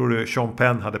 Tror du Sean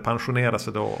Penn hade pensionerat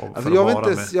sig då? Alltså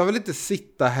jag vill inte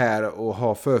sitta här och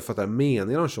ha författade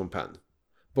meningar om Sean Penn.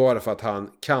 Bara för att han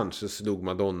kanske slog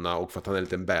Madonna och för att han är en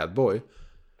liten bad boy.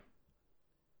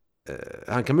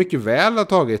 Han kan mycket väl ha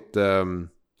tagit...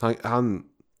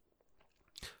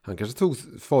 Han kanske tog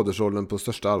fadersrollen på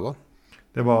största allvar.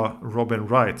 Det var Robin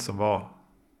Wright som var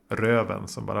röven.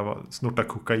 Som bara snortade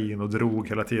kokain och drog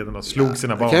hela tiden och slog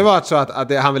sina barn. Det kan ju vara så att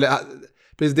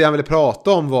precis det han ville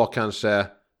prata om var kanske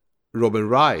Robin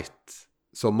Wright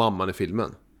som mamman i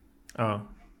filmen. Ja,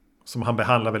 som han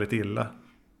behandlar väldigt illa.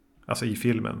 Alltså i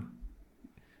filmen.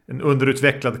 En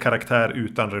underutvecklad karaktär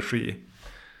utan regi.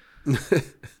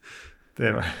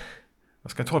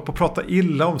 Jag ska inte hålla på att prata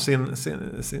illa om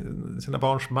sina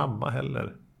barns mamma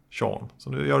heller, Sean.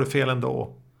 Så nu gör du fel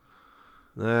ändå.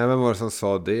 Nej, vem var det som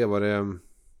sa det? Det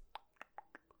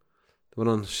var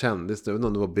någon kändis, jag vet inte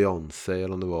om det var Beyoncé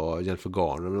eller om det var Jennifer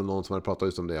Garner, men någon som hade pratat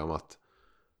just om det, om att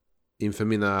inför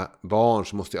mina barn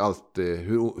så måste jag alltid,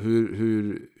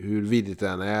 hur vidrigt det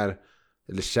än är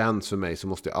eller känns för mig, så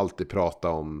måste jag alltid prata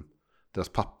om deras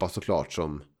pappa såklart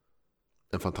som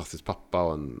en fantastisk pappa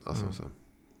och så.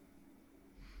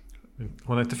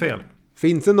 Hon är inte fel.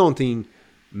 Finns det någonting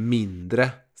mindre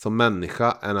som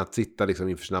människa än att sitta liksom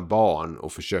inför sina barn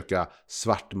och försöka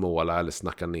svartmåla eller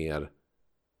snacka ner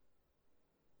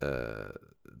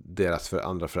deras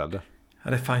andra föräldrar? Ja,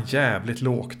 det är fan jävligt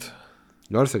lågt.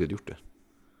 Jag har säkert gjort det.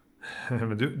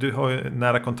 Men du har ju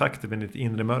nära kontakter med ditt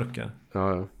inre mörker.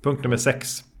 Ja. Punkt nummer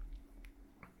 6.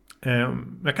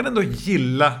 Jag kan ändå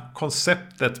gilla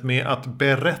konceptet med att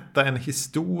berätta en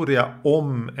historia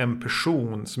om en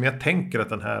person som jag tänker att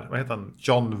den här, vad heter han?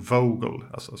 John Vogel,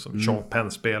 alltså som Sean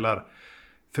Penn spelar.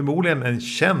 Förmodligen en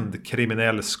känd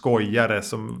kriminell skojare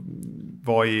som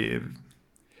var i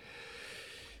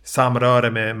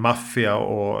samröre med maffia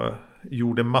och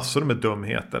gjorde massor med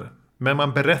dumheter. Men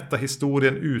man berättar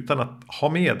historien utan att ha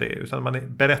med det. Utan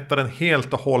man berättar den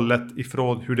helt och hållet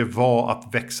ifrån hur det var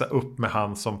att växa upp med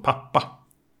han som pappa.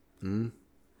 Mm.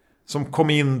 Som kom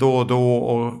in då och då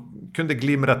och kunde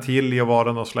glimra till i att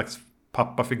vara någon slags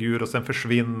pappafigur och sen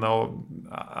försvinna och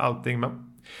allting.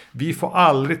 Men vi får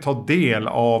aldrig ta del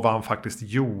av vad han faktiskt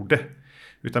gjorde.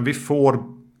 Utan vi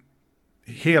får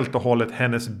helt och hållet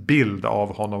hennes bild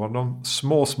av honom. Och de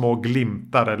små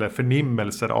glimtar eller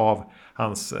förnimmelser av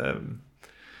hans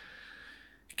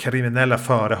kriminella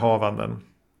förehavanden.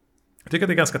 Jag tycker att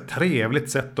det är ett ganska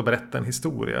trevligt sätt att berätta en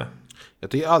historia. Jag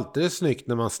tycker alltid det är snyggt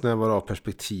när man snävar av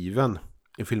perspektiven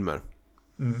i filmer.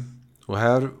 Mm. Och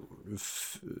här,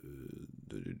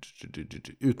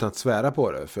 utan att svära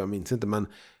på det, för jag minns inte, men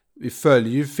vi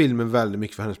följer ju filmen väldigt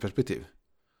mycket för hennes perspektiv.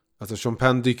 Alltså Sean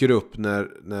Penn dyker upp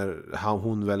när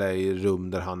hon väl är i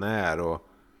rum där han är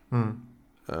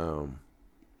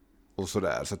och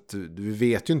sådär. Så att vi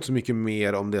vet ju inte så mycket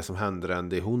mer om det som händer än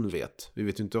det hon vet. Vi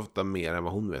vet ju inte ofta mer än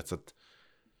vad hon vet. Så att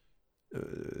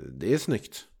det är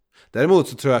snyggt. Däremot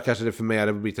så tror jag kanske det för mig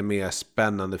hade blivit en mer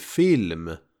spännande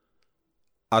film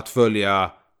att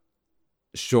följa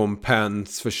Sean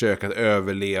Penns försök att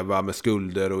överleva med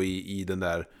skulder och i den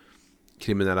där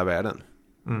kriminella världen.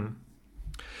 Mm.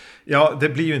 Ja, det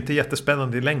blir ju inte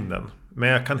jättespännande i längden. Men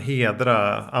jag kan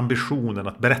hedra ambitionen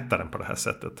att berätta den på det här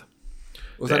sättet.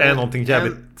 Och det är någonting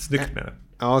jävligt snyggt med det.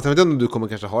 Ja, sen vet jag inte om du kommer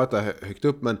kanske ha det högt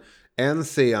upp. Men en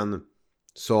scen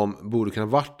som borde kunna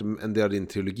varit en del av din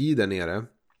trilogi där nere.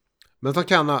 Men som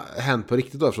kan ha hänt på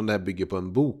riktigt då, eftersom det här bygger på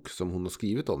en bok som hon har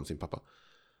skrivit om sin pappa.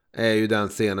 är ju den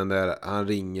scenen där han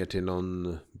ringer till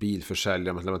någon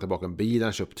bilförsäljare att lämna tillbaka en bil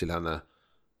han köpt till henne.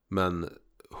 Men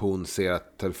hon ser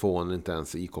att telefonen inte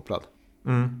ens är ikopplad.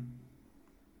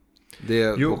 Det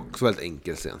är också väldigt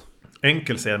enkel scen.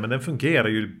 Enkel scen, men den fungerar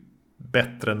ju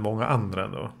bättre än många andra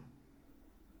ändå.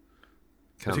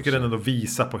 Jag tycker den ändå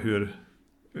visar på hur...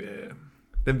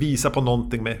 Den visar på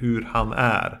någonting med hur han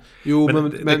är. Jo,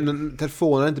 men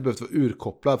telefonen har inte behövt vara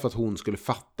urkopplad för att hon skulle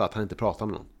fatta att han inte pratar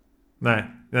med någon.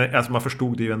 Nej, alltså man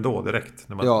förstod det ju ändå direkt.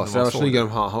 När man, ja, så det var snyggare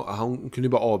om han kunde ju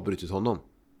bara avbrytit honom.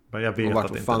 Men jag vet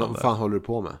att det inte vad fan håller du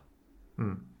på med?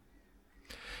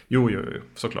 Jo,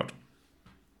 såklart.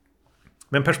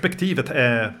 Men perspektivet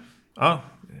är... Ja,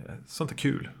 sånt är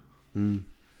kul.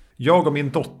 Jag och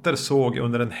min dotter såg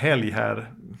under en helg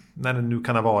här, när det nu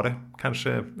kan ha varit,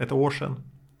 kanske ett år sedan.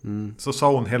 Så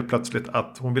sa hon helt plötsligt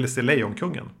att hon ville se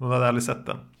Lejonkungen. Hon hade aldrig sett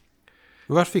den.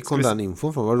 Var fick hon den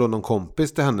infon från? Var det då någon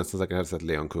kompis till henne som säkert hade sett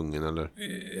Lejonkungen? Eller?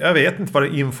 Jag vet inte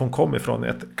var infon kom ifrån.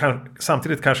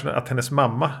 Samtidigt kanske att hennes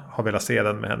mamma har velat se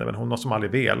den med henne, men hon har som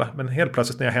aldrig velat. Men helt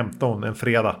plötsligt när jag hämtade hon en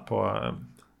fredag på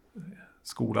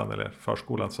skolan eller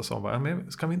förskolan, så sa hon bara,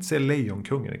 men ska vi inte se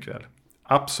Lejonkungen ikväll?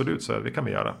 Absolut, så det kan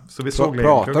vi göra. Så vi såg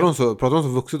Lejonkungen. Pratar hon så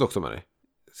vuxit också med dig?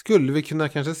 Skulle vi kunna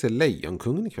kanske se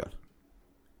Lejonkungen ikväll?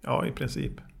 Ja, i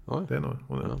princip. Ja. Det är nog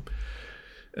hon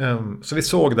är. Så vi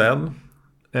såg den.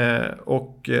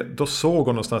 Och då såg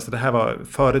hon någonstans, det här var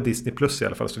före Disney Plus i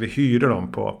alla fall, så vi hyrde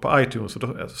dem på iTunes, och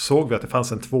då såg vi att det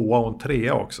fanns en 2 och en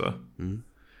 3 också.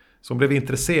 Så hon blev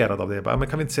intresserad av det. Men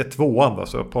kan vi inte se 2:an då?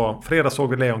 Så på fredag såg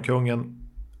vi Lejonkungen.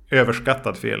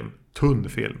 Överskattad film. Tunn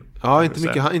film. Ja,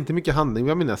 inte mycket handling.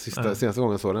 Jag minns senaste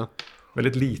gången såg den.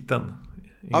 Väldigt liten.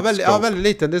 Väldigt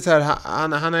liten. Det är så här,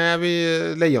 han är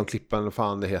vid Lejonklippan, eller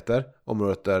fan det heter.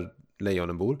 Området där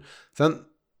lejonen bor. Sen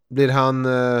blir han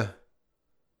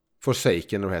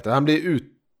Forsaken, eller heter. Han blir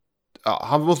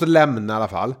han måste lämna i alla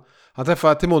fall. Han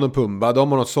träffar Timon och Pumba.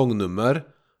 De har något sångnummer.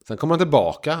 Sen kommer han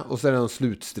tillbaka och så är det någon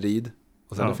slutstrid.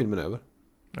 Och sen är filmen över.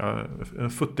 Ja, en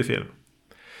futtig film.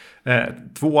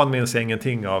 2:an minns jag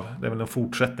ingenting av. Det är väl en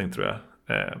fortsättning, tror jag.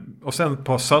 Och sen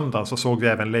på söndagen så såg vi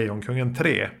även Lejonkungen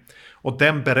 3. Och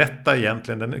den berättar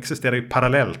egentligen, den existerar ju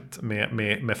parallellt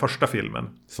med första filmen.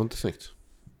 Sånt är snyggt.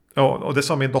 Ja, och det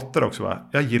sa min dotter också, va?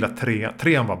 Jag gillar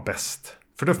 3:an var bäst.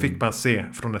 För då fick man se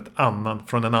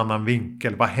från en annan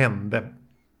vinkel. Vad hände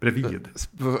bredvid?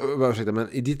 Men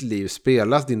i ditt liv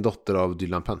spelas din dotter av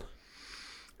Dylan Penn?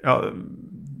 Ja,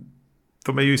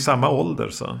 de är ju i samma ålder,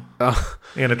 så. Ja.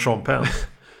 Enligt Sean Penn.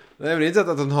 Nej, men det är inte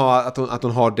att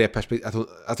hon har det perspektivet,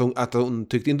 att hon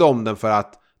tyckte inte om den för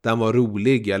att den var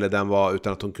rolig, eller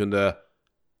utan att hon kunde.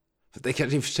 Det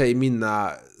kanske i och för sig mina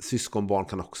syskonbarn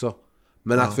kan också.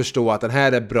 Men att förstå att den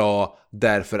här är bra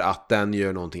därför att den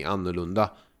gör någonting annorlunda.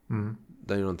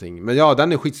 Den gör någonting. Men ja,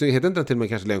 den är skitsnygg. Heter inte den till och med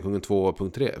kanske Lejonkungen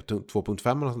 2.3,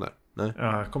 2.5 eller sånt där? Nej.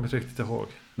 Ja, jag kommer inte riktigt ihåg.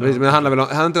 Men det handlar väl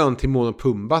om, inte om Timon och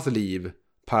Pumbas liv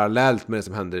parallellt med det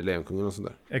som händer i Lejonkungen och sånt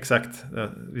där. Exakt.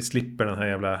 Vi slipper den här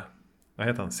jävla, vad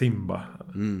heter han? Simba.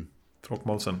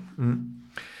 Tråkmålsen.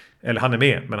 Eller han är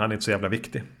med, men han är inte så jävla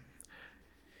viktig.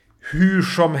 Hur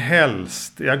som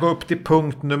helst. Jag går upp till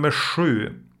punkt nummer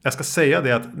 7. Jag ska säga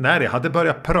det att när jag hade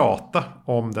börjat prata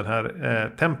om den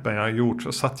här tempen jag har gjort,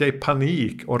 så satt jag i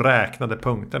panik och räknade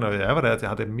punkterna. Och jag var rädd att jag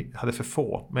hade för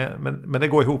få. Men det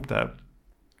går ihop det här.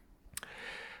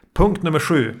 Punkt nummer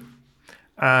 7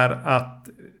 är att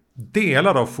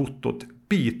delar av fotot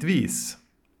bitvis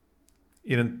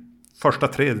i den första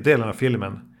tredjedelen av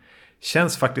filmen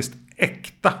känns faktiskt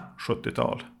äkta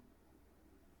 70-tal.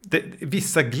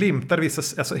 Vissa glimtar,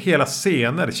 alltså hela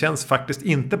scener känns faktiskt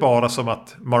inte bara som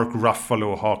att Mark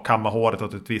Ruffalo har kammat håret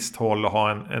åt ett visst håll och har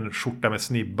en skjorta med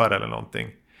snibbar eller någonting.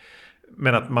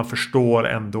 Men att man förstår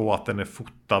ändå att den är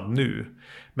fotad nu.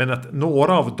 Men att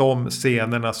några av de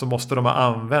scenerna så måste de ha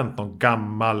använt någon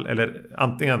gammal, eller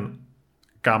antingen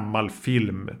gammal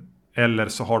film, eller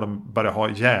så har de börjat ha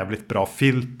jävligt bra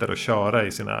filter att köra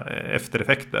i sina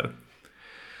eftereffekter.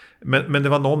 Men det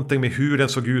var någonting med hur den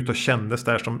såg ut och kändes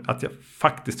där som att jag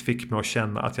faktiskt fick mig att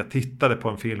känna att jag tittade på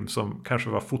en film som kanske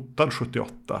var fotad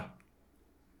 78.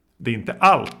 Det är inte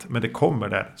allt, men det kommer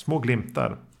där. Små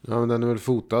glimtar. Ja, men den är väl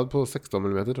fotad på 16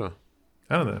 mm, tror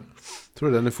jag. Är det? Jag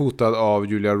tror den är fotad av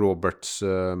Julia Roberts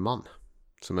man,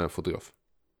 som är fotograf.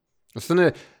 Och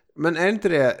sen men är inte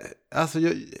det... Alltså,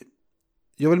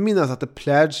 jag vill minnas att The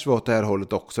Pledge var åt det här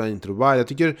hållet också. Jag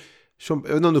tycker... Jag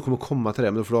vet inte om du kommer komma till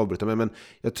det, men då får du avbryta mig. Men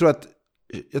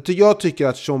jag tycker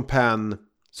att Sean Penn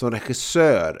som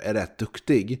regissör är rätt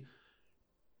duktig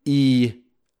i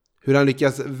hur han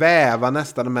lyckas väva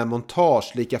nästan de här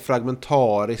montagelika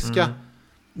fragmentariska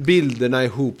bilderna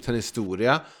ihop till en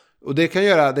historia. Och det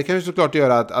kan ju såklart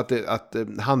göra att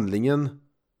handlingen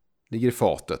ligger i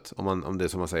fatet, om det är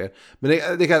som man säger. Men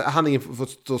det kan handlingen få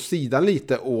stå sidan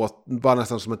lite åt, bara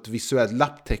nästan som ett visuellt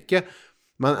lapptäcke.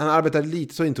 Han arbetar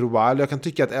lite så Into the Wild. Jag kan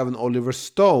tycka att även Oliver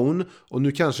Stone, och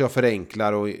nu kanske jag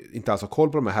förenklar och inte alls har koll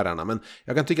på de här herrarna, men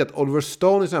jag kan tycka att Oliver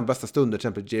Stone i sina bästa stunder, till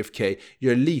exempel JFK,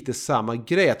 gör lite samma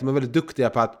grej. Att de är väldigt duktiga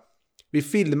på att vi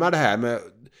filmar det här med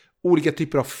olika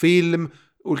typer av film,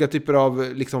 olika typer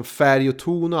av liksom färg och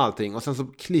ton och allting, och sen så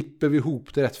klipper vi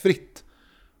ihop det rätt fritt.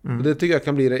 Och det tycker jag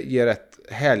kan ge rätt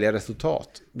härliga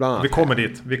resultat. Bland annat. Vi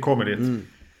kommer dit.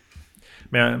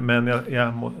 Men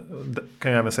jag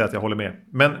kan ju även säga att jag håller med.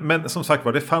 Men som sagt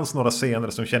var, det fanns några scener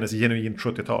som kändes genuint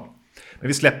 70-tal. Men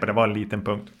vi släpper det, var en liten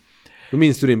punkt. Då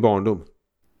minns du din barndom?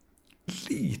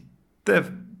 Lite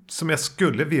som jag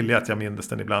skulle vilja att jag minns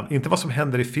den ibland. Inte vad som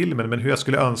händer i filmen, men hur jag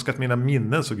skulle önska att mina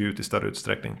minnen såg ut i större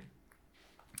utsträckning.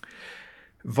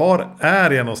 Var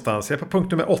är jag någonstans? Jag är på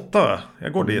punkt nummer 8.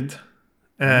 Jag går dit.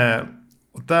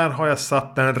 Och där har jag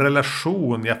satt en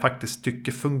relation jag faktiskt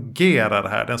tycker fungerar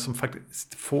här. Den som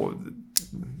faktiskt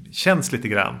känns lite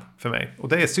grann för mig. Och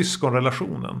det är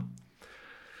syskonrelationen.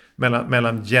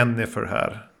 Mellan Jennifer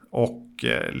här och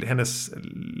hennes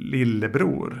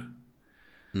lillebror.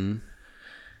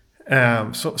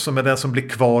 Som är den som blir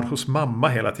kvar hos mamma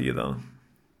hela tiden.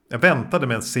 Jag väntade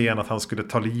med en scen att han skulle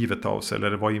ta livet av sig,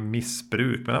 eller det var i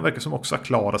missbruk. Men han verkar som också har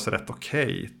klarat sig rätt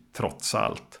okej, trots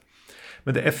allt.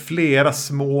 Men det är flera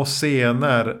små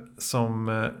scener som...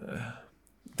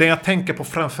 Det jag tänker på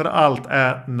framför allt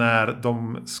är när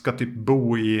de ska typ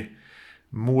bo i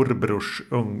morbrors...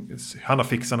 Han har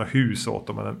fixat något hus åt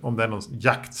dem, om det är någon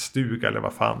jaktstuga eller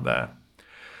vad fan det är.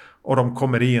 Och de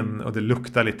kommer in och det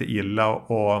luktar lite illa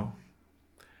och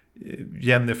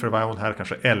Jennifer, var hon här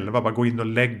kanske 11, bara går in och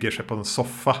lägger sig på en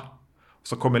soffa.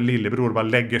 Så kommer lillebror och bara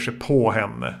lägger sig på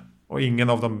henne. Och ingen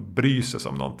av dem bryr sig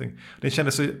om någonting. Den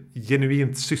kändes så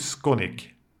genuint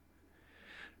syskonig.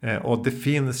 Och det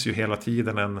finns ju hela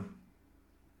tiden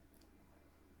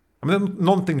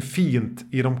någonting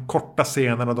fint i de korta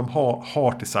scenerna de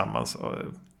har tillsammans.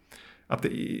 Att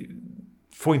det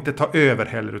får inte ta över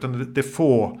heller, utan det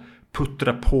får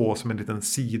puttra på som en liten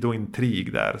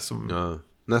sidointrig där. Som...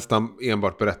 Nästan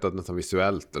enbart berättat nästan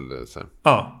visuellt. Eller så.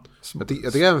 Ja. Jag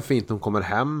tycker även fint när hon kommer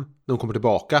hem, när hon kommer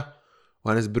tillbaka. Och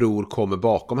hennes bror kommer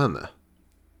bakom henne.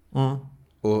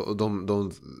 Och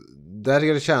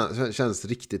där känns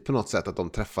riktigt på något sätt att de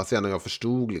träffas igen. Och jag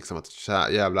förstod liksom att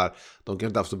jävlar, de kan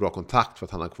inte ha haft så bra kontakt för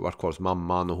att han har varit kvar hos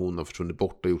mamman och hon har försvunnit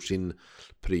bort och gjort sin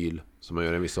pryl som man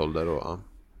gör i en viss ålder.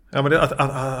 Ja, men att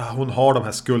hon har de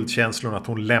här skuldkänslorna, att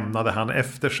hon lämnade han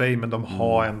efter sig, men de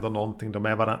har ändå någonting, de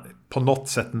är varandra på något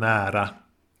sätt nära.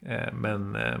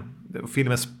 Men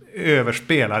filmen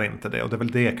överspelar inte det, och det är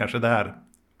väl det kanske där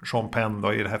Sean Penn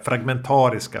då, i det här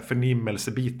fragmentariska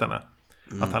förnimmelsebitarna,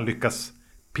 att han lyckas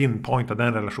pinpointa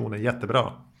den relationen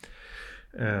jättebra.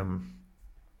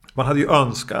 Man hade ju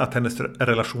önskat att hennes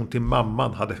relation till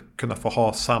mamman hade kunnat få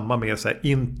ha samma mer så här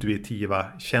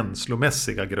intuitiva,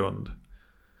 känslomässiga grund.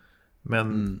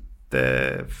 Men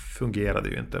det fungerade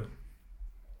ju inte.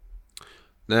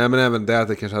 Nej, men även det att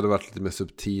det kanske hade varit lite mer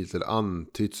subtilt eller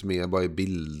antytts mer bara i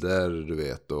bilder, du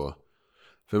vet. Och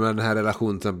för med den här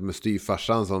relationen till exempel med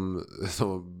styvfarsan som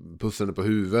pussade på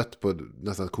huvudet på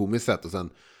nästan ett komiskt sätt, och sen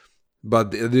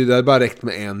det hade bara räckt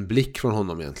med en blick från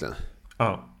honom egentligen.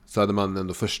 Ja. Så hade man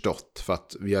ändå förstått, för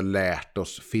att vi har lärt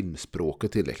oss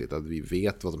filmspråket tillräckligt, att vi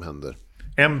vet vad som händer.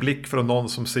 En blick från någon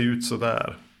som ser ut så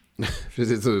där.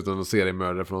 Precis, så utan att se det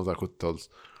mördare från 70-tals.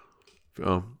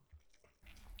 Ja.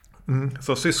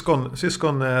 Så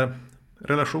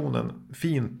syskonrelationen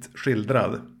fint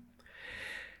skildrad.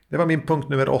 Det var min punkt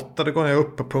nummer 8. Då går jag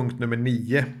upp på punkt nummer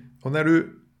 9. Och när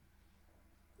du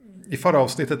i förra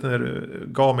avsnittet, när du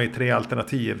gav mig 3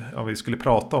 alternativ om vi skulle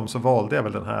prata om, så valde jag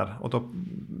väl den här. Och då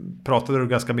pratade du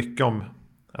ganska mycket om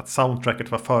att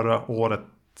soundtracket var förra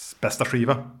årets bästa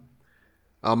skiva.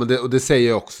 Ja, men det säger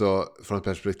jag också från ett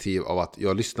perspektiv av att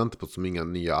jag lyssnar inte på så många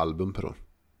nya album per år.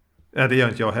 Ja, det gör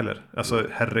inte jag heller. Alltså,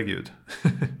 herregud.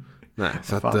 Nej,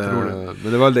 så att,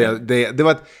 men det var det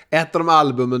var ett av de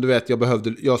albumen, du vet,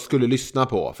 jag skulle lyssna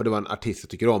på, för det var en artist jag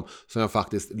tycker om, som jag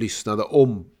faktiskt lyssnade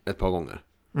om ett par gånger.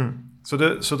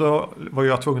 Så då var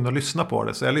jag tvungen att lyssna på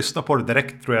det. Så jag lyssnade på det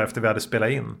direkt, tror jag, efter vi hade spelat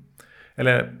in.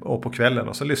 Och på kvällen.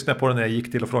 Och så lyssnade jag på det när jag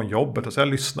gick till och från jobbet. Och så jag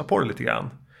lyssnade på det lite grann.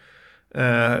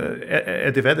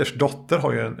 Eddie Vedders dotter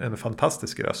har ju en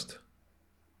fantastisk röst.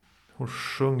 Hon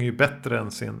sjunger ju bättre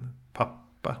än sin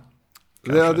pappa.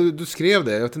 Ja, du skrev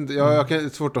det. Jag vet inte, jag kan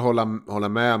svårt att hålla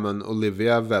med, men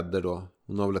Olivia Vedder då,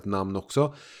 hon har väl ett namn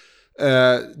också.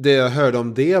 Det jag hörde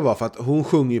om det var för att hon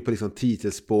sjunger ju på liksom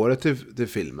titelspåret till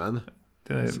filmen.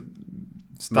 Det är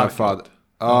starkt.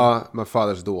 My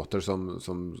Father's Daughter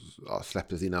som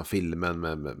släpptes innan filmen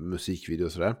med musikvideo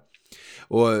och sådär.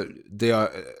 Och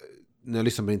när jag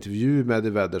lyssnade på en intervju med Eddie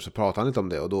Vedder så pratade han lite om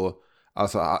det. Och då,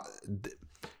 alltså,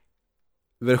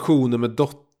 versionen med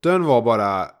dottern var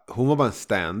bara en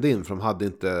stand-in. För de hade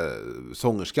inte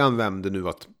sångerskan, vem det nu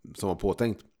var som var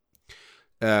påtänkt.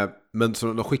 Men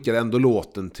så de skickade ändå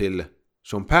låten till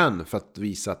Sean Penn för att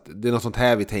visa att det är något sånt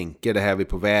här vi tänker, det här vi är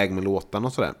på väg med låtarna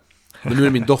och sådär. Men nu är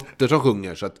det min dotter som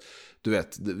sjunger, så att du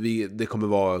vet, det kommer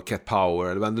vara Cat Power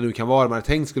eller vad det nu kan vara, man hade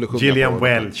tänkt skulle sjunga Gillian på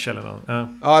Welch eller något.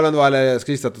 Ja, men eller jag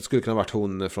skulle gissa att det skulle kunna varit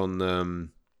hon från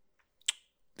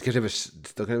kanske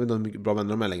jag kan inte hur bra vänner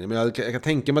de är längre, men jag kan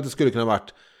tänka mig att det skulle kunna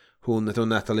varit hon heter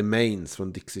Natalie Maines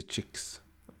från Dixie Chicks.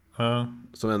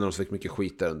 Som en av dem fick mycket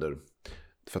skit där under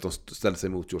för att de ställde sig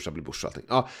emot George W. Bush och allting.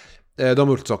 Ja, de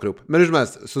har gjort saker upp. Men hur som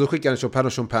helst, så då skickade han Sean Penn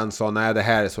och Sean Penn sa nej, det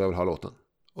här är så jag vill ha låten.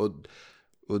 Och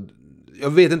jag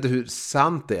vet inte hur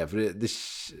sant det är, för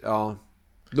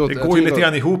det går ju lite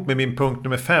grann ihop med min punkt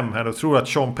nummer 5 här. Då tror jag att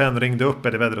Sean Penn ringde upp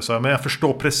Eddie Vedder och sa, men jag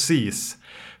förstår precis.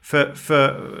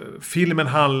 För filmen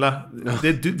handlar...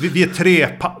 Vi är 3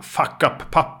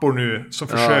 fuck-up-pappor nu som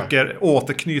försöker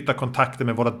återknyta kontakten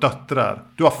med våra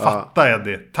döttrar. Du har fattat,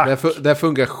 Eddie. Tack. Det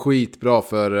funkar skitbra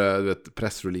för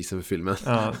pressreleasen för filmen.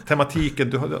 Ja, tematiken,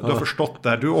 du har förstått det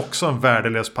här. Du är också en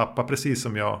värdelös pappa, precis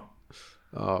som jag.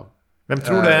 Ja. Vem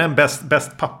tror det är en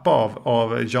bäst pappa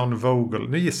av John Vogel?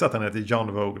 Nu gissar att han heter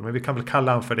John Vogel, men vi kan väl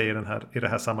kalla han för det i det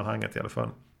här sammanhanget i alla fall.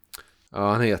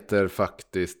 Ja, han heter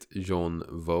faktiskt John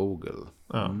Vogel.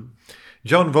 Ja.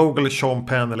 John Vogel, Sean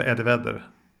Penn eller Eddie Vedder?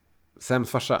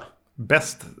 Sämst farsa.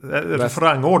 Bäst. Får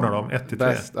rangordna dem 1-3.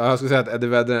 Bäst. Ja, jag skulle säga att Eddie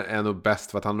Vedder är nog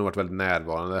bäst för att han har varit väldigt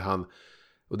närvarande.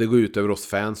 Och det går ut över oss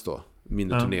fans då.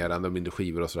 Mindre turnerande och mindre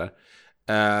skivor och sådär.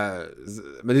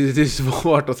 Men det är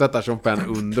svårt att sätta Sean Penn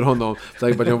under honom.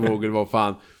 Säkert på att John Vogel var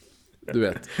fan, du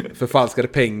vet, förfalskade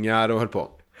pengar och höll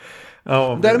på.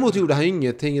 Ja, däremot gjorde han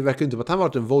ingenting. Det verkar inte som att han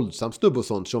varit en våldsam stubb och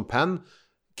sånt. Sean Penn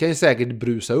kan ju säkert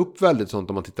brusa upp väldigt sånt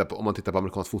om man tittar på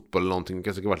amerikansk fotboll eller någonting. Det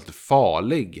kan säkert vara lite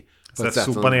farlig. Så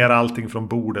sopa ner allting från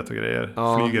bordet och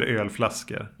grejer. Flyger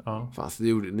ölflaskor. Ja. Fast det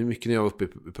gjorde mycket när jag var uppe i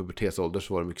pubertetsålder,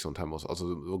 så var det mycket sånt hemma hos oss. Alltså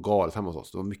det var galet hemma hos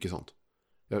oss. Det var mycket sånt.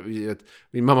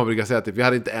 Min mamma brukar säga att vi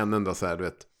hade inte en enda så här, du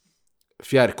vet,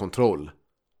 fjärrkontroll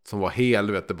som var hel,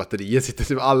 du vet, där batteriet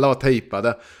sitter, alla var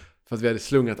tejpade för att vi hade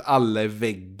slungat alla i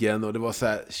väggen och det var så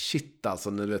här shit alltså,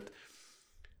 när du vet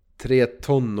 3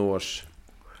 tonårs.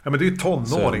 Ja, men det är ju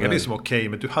tonåringar, det är som okej,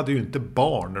 men du hade ju inte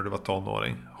barn när du var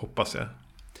tonåring, hoppas jag.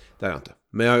 Det har jag inte.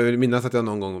 Men jag minns att jag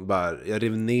någon gång jag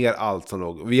rev ner allt som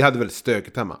låg. Vi hade väldigt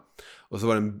stökigt hemma. Och så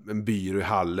var det en byrå i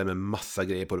hallen med massa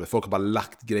grejer på det. Folk har bara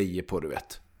lagt grejer på det,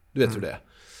 vet. Du vet hur det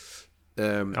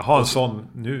är. Jag har en sån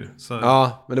nu. Så...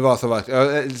 Ja, men det var så.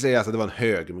 Jag säger alltså, det var en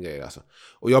hög med grejer alltså.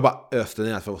 Och jag bara öste ner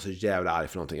för att jag var så jävla arg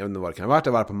för någonting. Jag vet inte vad det kan ha varit.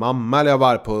 Jag var på mamma eller jag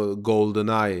var på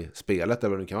GoldenEye-spelet.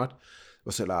 Eller vad det kan ha varit. Jag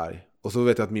var så jävla arg. Och så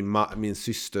vet jag att min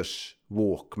systers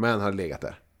Walkman hade legat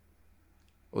där.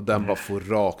 Och den bara får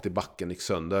rakt i backen, gick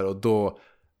sönder. Och då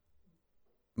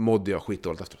mådde jag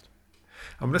skitdåligt efteråt.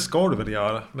 Ja, men det ska du väl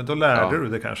göra. Men då lärde du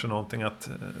dig kanske någonting att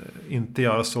inte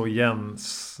göra så igen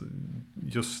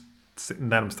just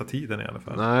närmsta tiden i alla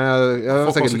fall. Nej, jag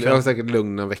var säkert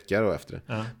lugn en vecka då efter det.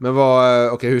 Ja. Men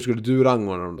hur skulle du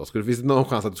rangordna dem då? Finns det någon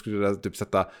chans att du skulle typ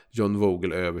sätta John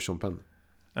Vogel över Sean Penn?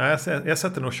 Ja, jag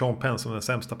sätter nog Sean Penn som den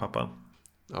sämsta pappan.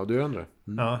 Ja, du ändrar.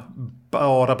 Ja,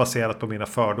 bara baserat på mina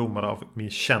fördomar av min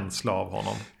känsla av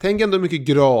honom. Tänk ändå hur mycket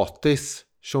gratis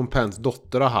Sean Penns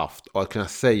dotter har haft och att kunna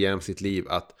säga genom sitt liv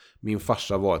att min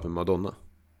farsa varit med Madonna.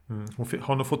 Hon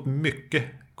har nog fått mycket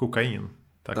kokain.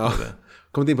 Tack för det.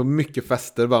 Kommit in på mycket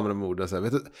fester bara med de orden. Så här,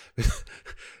 vet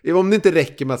du, om det inte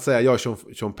räcker med att säga jag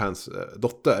är Sean Penns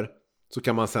dotter, så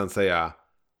kan man sen säga,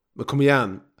 men kom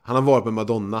igen, han har varit med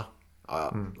Madonna.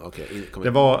 Okay,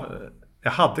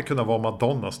 jag hade kunnat vara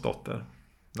Madonnas dotter.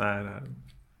 Nej.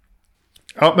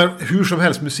 Ja, men hur som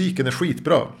helst, musiken är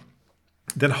skitbra.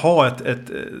 Den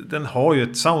har ju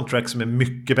ett soundtrack som är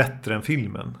mycket bättre än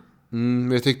filmen.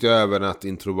 Jag tyckte även att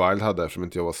Intro Wild hade, eftersom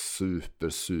inte jag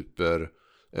var super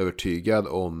övertygad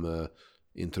om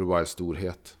Intro Wilds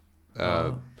storhet.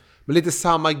 Men lite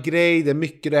samma grej, det är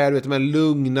mycket där, vet du, med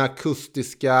lugna,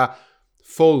 akustiska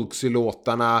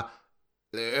folksylåtarna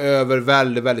över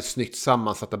väldigt, väldigt snyggt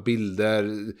sammansatta bilder.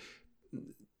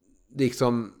 Det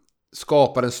liksom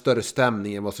skapar en större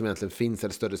stämning än vad som egentligen finns,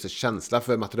 eller större känsla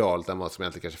för materialet än vad som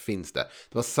egentligen kanske finns där.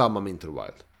 Det var samma med Intro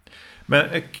Wild.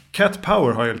 Men Cat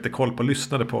Power har jag lite koll på,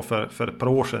 lyssnade på för ett par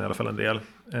år sedan i alla fall en del.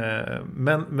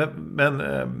 Men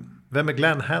Vem är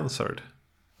Glenn Hansard?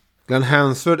 Glenn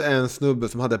Hansard är en snubbe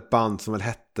som hade ett band som väl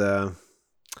hette...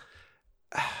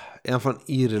 En från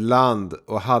Irland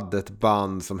och hade ett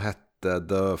band som hette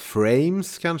The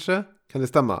Frames kanske? Kan det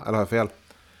stämma? Eller har jag fel?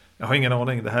 Jag har ingen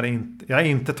aning. Jag är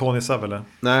inte Tony Savile.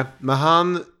 Nej, men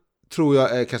han tror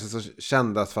jag är kanske så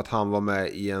kändast för att han var med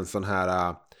i en sån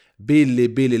här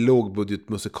billig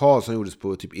lågbudgetmusikal som gjordes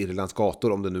på typ Irlands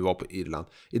gator, om det nu var på Irland.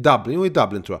 I Dublin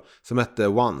tror jag. Som hette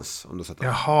Once, om du sett den.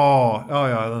 Jaha,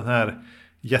 ja, den här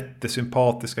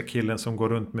jättesympatiska killen som går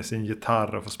runt med sin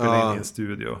gitarr och får spela in i en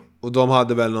studio. Och de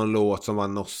hade väl någon låt som var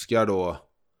en Oscar då.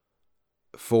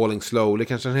 Falling Slowly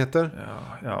kanske den heter.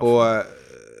 Ja.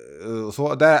 Och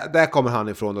så, där kommer han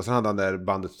ifrån. Och sen hade han där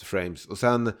bandet The Frames. Och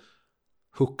sen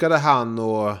hookade han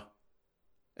och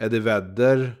Eddie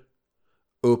Vedder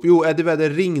upp. Jo, Eddie Vedder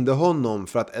ringde honom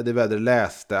för att Eddie Vedder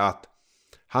läste att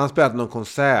han spelade någon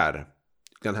konsert,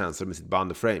 Glenn Hansard, med sitt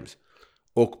band The Frames.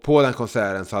 Och på den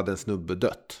konserten så hade en snubbe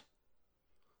dött.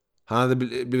 Han hade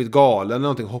blivit galen eller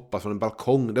någonting, hoppat från en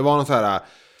balkong. Det var något så här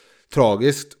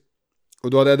tragiskt.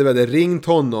 Och då hade Eddie Vedder ringt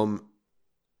honom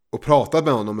och pratat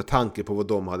med honom med tanke på vad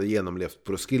de hade genomlevt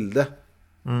på Roskilde.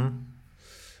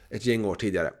 Ett gäng år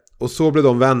tidigare. Och så blev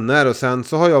de vänner. Och sen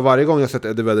så har jag varje gång jag sett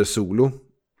Eddie Vedder solo,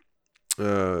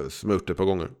 som jag gjort det ett par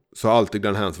gånger, så har alltid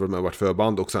Glenn Hansard varit med och varit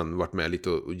förband. Och sen varit med lite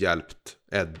och hjälpt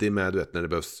Eddie med, du vet, när det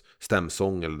behövs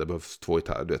stämsång eller det behövs 2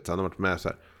 gitarrer, du vet. Så han har varit med så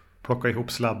här. Plocka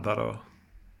ihop sladdar och...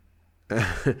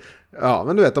 Ja,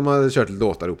 men du vet, de har kört lite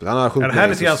låtar ihop. Han har är det här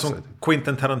lite grann som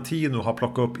Quentin Tarantino har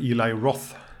plockat upp Eli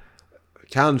Roth?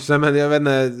 Kanske, men jag vet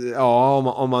inte. Ja,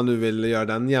 om man nu vill göra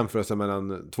den jämförelsen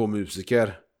mellan 2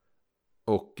 musiker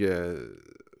och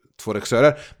 2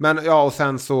 regissörer. Men ja, och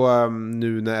sen så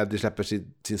nu när Eddie släpper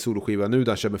sin soloskiva nu,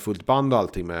 där han kör med fullt band och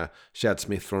allting med Chad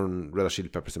Smith från Red Hot Chili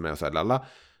Peppers med och så här, lalla.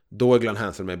 Då är Glenn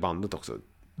Hansard med i bandet också.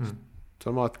 Så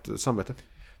de har ett samarbete.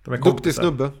 Duktig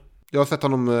snubbe. Jag har sett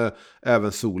honom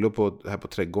även solo här på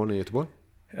Trädgården i Göteborg.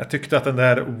 Jag tyckte att den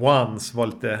där Once var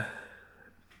lite...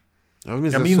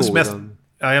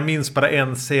 Jag minns bara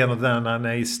en scen och där när han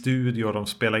är i studio och de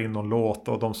spelar in någon låt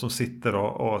och de som sitter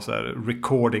och så här,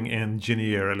 recording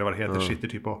engineer eller vad det heter, sitter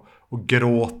typ och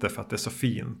gråter för att det är så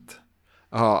fint.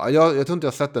 Ja, jag tror inte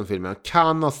jag har sett den filmen. Jag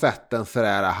kan ha sett den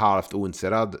sådär halvt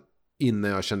ointresserad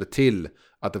innan jag kände till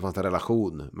att det fanns en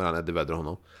relation mellan Eddie Vedder och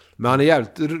honom. Men han är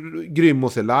jävligt grym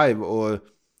att se live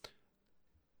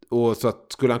och så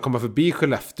att skulle han komma förbi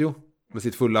Skellefteå med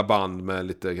sitt fulla band med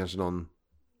lite kanske någon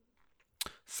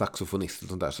saxofonist och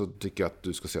sånt där, så tycker jag att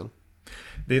du ska se den.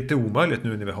 Det är inte omöjligt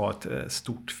nu när vi har ett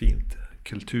stort fint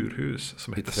kulturhus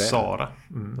som heter Sara.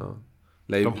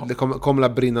 Ja. Det kommer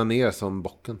att brinna ner som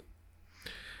bocken.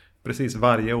 Precis,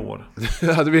 varje år.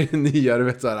 Det blir nya, du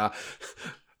vet så här.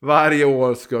 Varje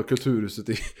år ska kulturhuset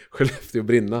i Skellefteå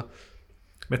brinna.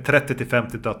 Med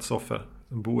 30-50 dödsoffer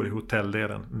som bor i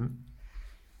hotelldelen.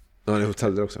 Ja, det är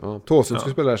hotell där också. Ja. Tåsen ska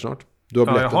spela där snart. Du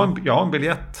har jag har en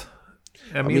biljett.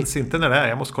 Jag minns inte när det är.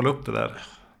 Jag måste kolla upp det där.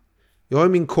 Jag har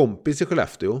min kompis i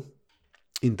Skellefteå.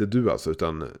 Inte du alltså,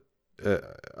 utan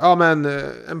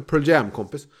en Pearl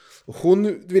Jam-kompis. Och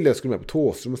hon ville jag skulle med på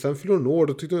Tåström. Och sen fyllde hon år.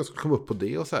 Då tyckte jag skulle komma upp på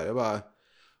det. Och så här. Jag bara...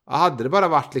 hade det bara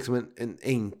varit liksom en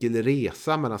enkel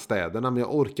resa mellan städerna. Men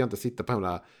jag orkar inte sitta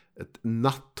på ett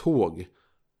nattåg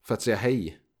för att säga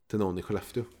hej till någon i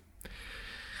Skellefteå.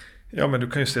 Ja, men du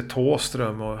kan ju se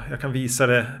Tåström och jag kan visa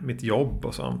dig mitt jobb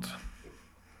och sånt.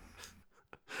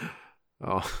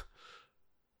 Ja.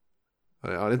 Ja,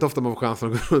 det är inte ofta man får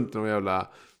chansen att gå runt någon jävla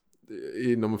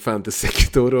inom offentlig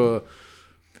sektor och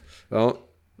ja.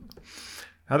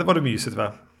 Ja, det var det mysigt,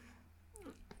 va?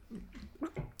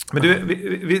 Men du,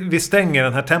 vi stänger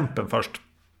den här tempen först.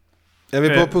 Är vi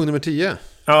på punkt nummer 10?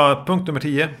 Ja, punkt nummer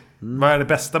 10. Vad är det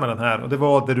bästa med den här? Och det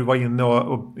var det du var inne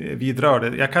och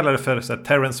vidrörde. Jag kallar det för så här,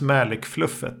 Terrence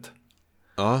Malick-fluffet.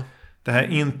 Ja. Det här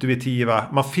intuitiva.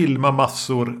 Man filmar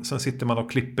massor, sen sitter man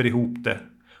och klipper ihop det.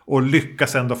 Och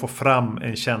lyckas ändå få fram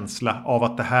en känsla av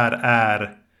att det här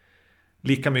är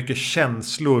lika mycket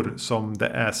känslor som det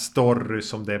är story,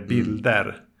 som det är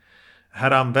bilder.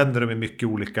 Här använder de mycket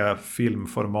olika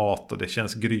filmformat och det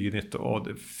känns grynigt och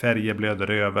färger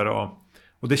blöder över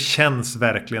och det känns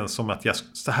verkligen som att jag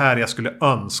skulle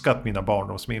önska att mina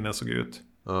barndomsminnen såg ut.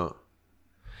 Ja.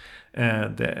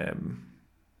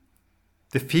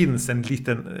 Det finns en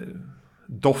liten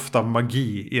doft av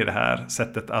magi i det här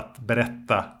sättet att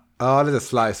berätta. Ja, lite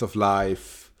slice of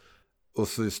life. Och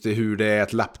så just det hur det är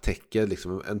ett lapptäcke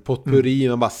liksom. En potpurri,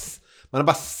 man har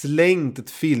bara slängt ett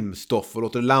filmstoff och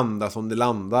låter det landa som det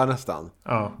landar nästan.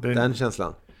 Ja, den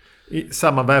känslan.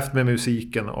 Sammanvävt med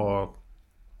musiken och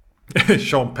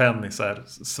Sean Penn i så här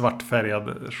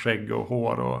svartfärgad skägg och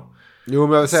hår och Jo,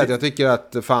 men jag vill säga att jag tycker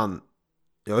att fan,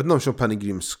 jag vet inte om Chopin är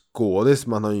grym skådis,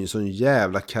 men han har ju en sån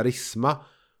jävla karisma.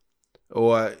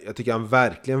 Och jag tycker han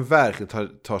verkligen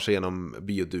tar sig igenom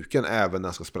bioduken även när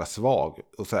han ska spela svag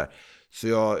och så här. Så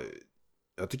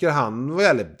jag tycker han var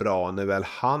väldigt bra när väl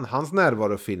hans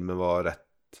närvaro i filmen var rätt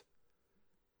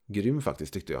grym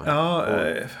faktiskt, tyckte jag. Ja,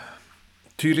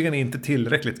 tydligen inte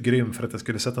tillräckligt grym för att jag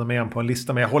skulle sätta med honom på en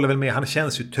lista. Men jag håller väl med, han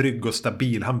känns ju trygg och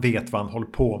stabil. Han vet vad han håller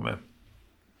på med.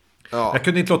 Ja. Jag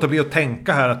kunde inte låta bli att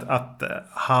tänka här att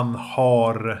han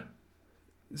har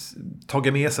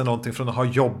tagit med sig någonting från att ha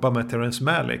jobbat med Terrence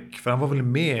Malick. För han var väl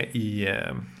med i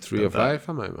 3 of Life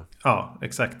för mig, va? Ja,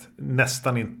 exakt.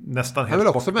 Nästan helt. Han är väl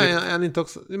också med,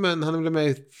 men han är väl med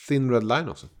i Thin Red Line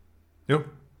också. Jo,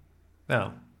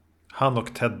 ja. Han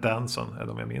och Ted Danson är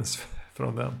de jag minns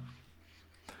från den.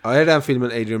 Ja, är den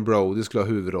filmen Adrian Brody skulle ha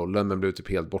huvudrollen men blev typ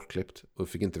helt bortklippt och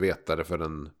fick inte veta det för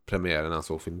den premiären när han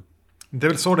såg filmen. Det är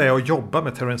väl så det är att jobba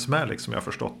med Terrence Malick som jag har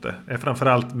förstått det.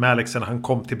 Framförallt Malick sen han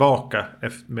kom tillbaka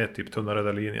med typ Tunna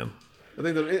röda linjen.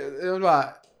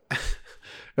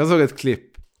 Jag såg ett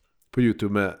klipp på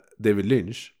YouTube med David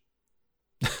Lynch.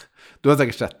 Du har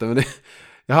säkert sett det, men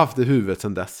jag har haft det i huvudet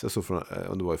sedan dess. Jag såg från,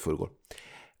 om det var i förrgår.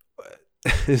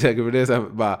 Det är så här,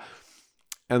 bara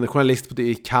en journalist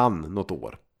i Cannes något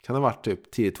år. Kan ha varit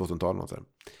typ 10-2000-tal något sånt.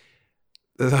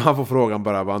 Han får frågan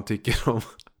bara vad han tycker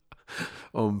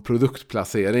om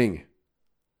produktplacering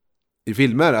i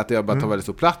filmer, att det bara tar väldigt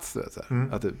stor plats så här.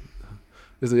 Att det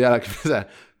är så jävla så här,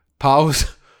 paus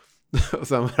och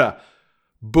sen bara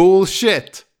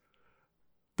bullshit,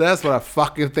 that's what I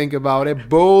fucking think about it,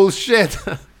 bullshit.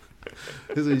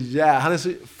 Det är så jävla, han är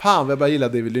så fan, jag bara gillar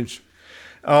David Lynch.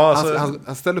 Ja, alltså,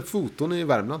 han ställer upp foton i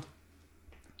Värmland.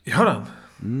 Gör han?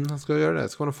 Han ska göra det. Det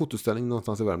ska vara en fotoställning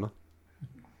någonstans i Värmland.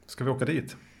 Ska vi åka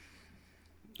dit?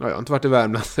 Ja, jag har inte varit i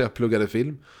Värmland så jag pluggade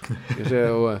film.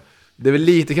 Och det är väl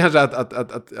lite kanske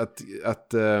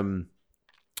att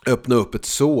öppna upp ett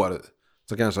sår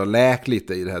som kanske har läkt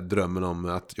lite i det här drömmen om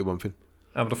att jobba med film.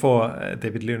 Ja, men då får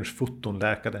David Lynch foton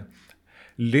läkade.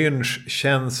 Lynch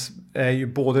är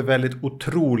ju både väldigt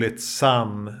otroligt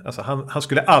sann. Alltså han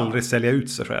skulle aldrig sälja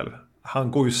ut sig själv.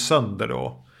 Han går ju sönder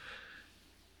då.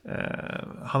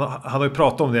 Han har ju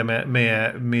pratat om det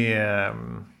med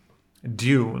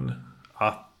Dune.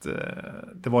 Att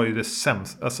det var ju det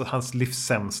sämsta, alltså hans livs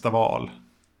sämsta val.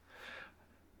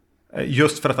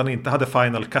 Just för att han inte hade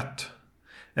final cut.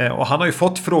 Och han har ju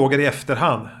fått frågor i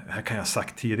efterhand. Det här kan jag ha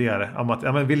sagt tidigare. Om att,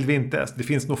 ja, men vill vi inte, det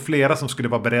finns nog flera som skulle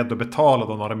vara beredda att betala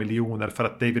då några miljoner för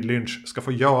att David Lynch ska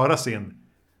få göra sin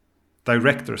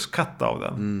director's cut av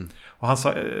den. Och han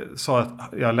sa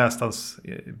att jag läste hans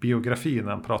biografi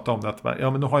när han pratade om det. Att,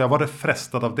 ja, men nu har jag varit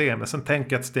frestad av det. Men sen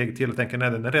tänker jag ett steg till och tänker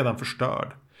nej, den är redan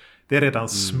förstörd. Det är redan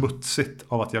smutsigt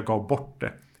av att jag gav bort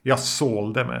det. Jag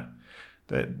sålde mig.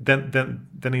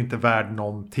 Den är inte värd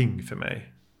någonting för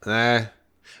mig. Nej.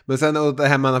 Men sen det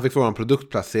här man fick frågan om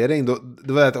produktplacering,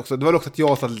 det var också att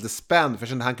jag satt lite spänd,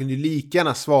 för han kunde ju lika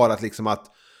gärna svara att, liksom att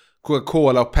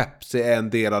Coca-Cola och Pepsi är en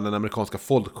del av den amerikanska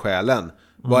folksjälen.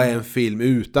 Vad är en film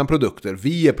utan produkter?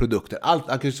 Vi är produkter. Allt,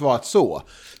 han kunde ju svara så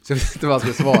jag vet inte vad jag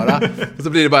ska svara. Och så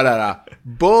blir det bara det här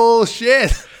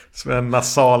bullshit som en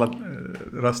nasal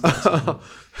röst.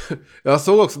 Jag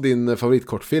såg också din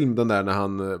favoritkortfilm, den där när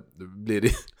han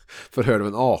blir förhörd av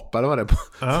en apa, eller vad det är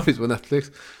på, finns på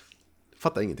Netflix.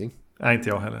 Fattar ingenting. Nej, inte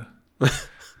jag heller.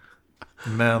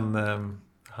 Men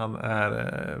han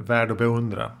är värd att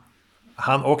beundra.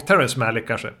 Han och Terrence Malick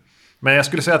kanske. Men jag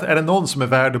skulle säga att är det någon som är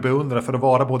värd att beundra för att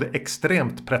vara både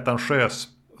extremt pretentiös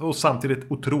och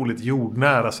samtidigt otroligt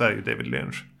jordnära, så är ju David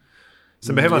Lynch.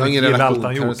 Sen behöver man inte gilla allt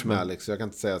han gjort. Terrence Malick, så jag kan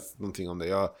inte säga någonting om det.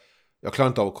 Jag klarar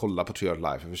inte av att kolla på 3 of Life.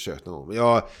 Jag har försökt någon gång. Men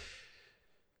jag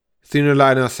Thin Red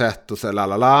Line har sett och så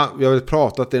lalala. Vi har väl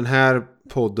pratat i den här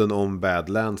podden om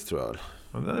Badlands, tror jag.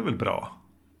 Men den är väl bra.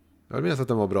 Jag minns att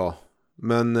den var bra.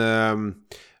 Men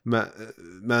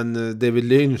David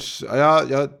Lynch, jag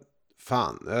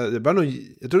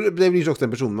tror David Lynch också är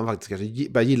en person man faktiskt kanske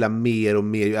börjar gilla mer och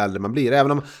mer ju äldre man blir.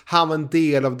 Även om han var en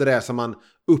del av det där som man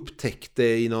upptäckte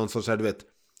i någon sorts här, du vet,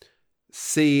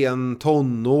 sen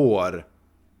tonår.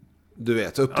 Du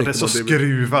vet, så det är så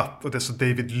skruvat och det är så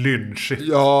David Lynch.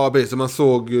 Ja, precis. Man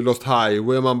såg Lost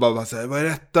Highway och man bara så här, vad är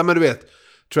detta? Men du vet,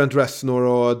 Trent Reznor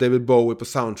och David Bowie på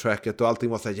soundtracket och allting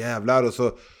var så här jävlar. Och så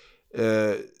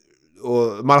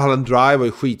och Mulholland Drive var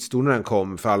ju skitstor när den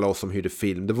kom för alla oss som hyrde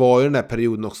film. Det var ju den där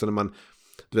perioden också när man,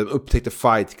 du vet, upptäckte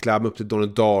Fight Club, man upptäckte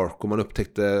Donnie Dark och man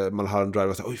upptäckte Mulholland Drive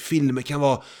och så här, oj, filmer kan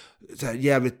vara så här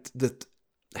jävligt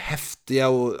häftiga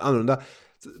och annorlunda.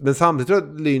 Men samtidigt tror jag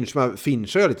att Lynch,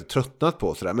 Fincher har lite tröttnat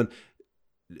på sådär. Men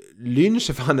Lynch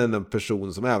är fan en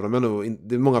person som, även om jag nog,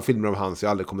 det är många filmer av hans jag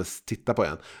aldrig kommer titta på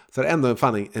än, så är det ändå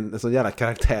en sån jävla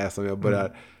karaktär som jag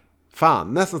börjar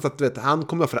fan, nästan så att du vet, han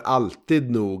kommer för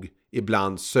alltid nog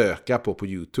ibland söka på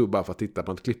YouTube bara för att titta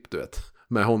på ett klipp, du vet,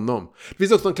 med honom. Det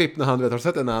finns också en klipp när han, du vet, har du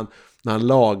sett det när han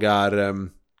lagar,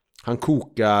 han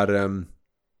kokar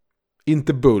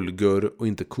inte bulgur och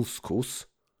inte couscous,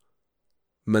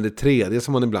 men det tredje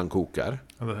som han ibland kokar.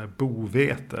 Ja, det här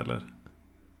bovete eller?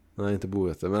 Nej, inte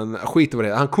bovete, men skit över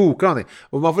det. Han kokar någonting.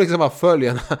 Och man får liksom bara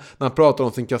följa när han pratar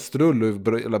om sin kastrull och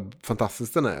hur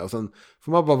fantastiskt den är. Och sen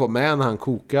får man bara vara med när han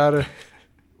kokar.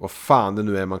 Vad fan det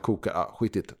nu är man kokar.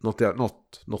 Skitigt.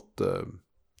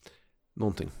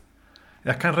 Någonting.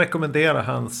 Jag kan rekommendera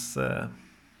hans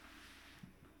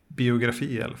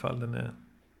biografi i alla fall. Den är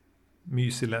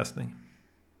mysig läsning.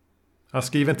 Han har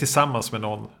skriven tillsammans med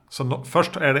någon. Så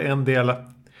först är det en del...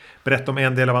 Berätta om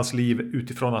en del av hans liv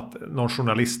utifrån att någon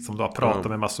journalist som då har pratat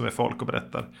med massor med folk och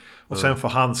berättar. Och sen får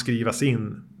han skriva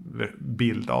sin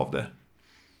bild av det.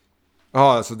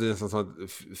 Ja, alltså det är så att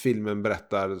filmen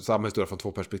berättar samma historia från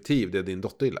två perspektiv. Det är din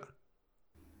dotter gillar.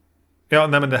 Ja,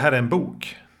 nej men det här är en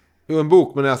bok. Jo, en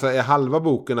bok, men alltså är halva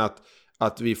boken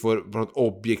att vi får på något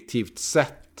objektivt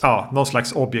sätt. Ja, någon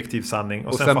slags objektiv sanning.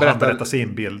 Och sen får han berätta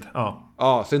sin bild. Ja, så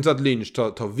är det inte så att Lynch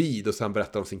tar vid och sen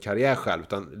berättar om sin karriär själv.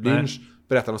 Utan Lynch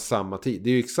berättar om samma tid. Det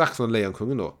är ju exakt som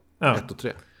Lejonkungen då. 1 och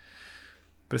 3.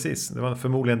 Precis, det var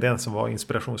förmodligen den som var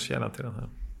inspirationskällan till den här.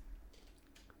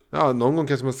 Ja, någon gång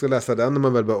kanske man ska läsa den när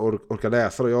man väl orkar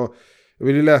läsa. Och jag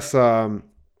vill ju läsa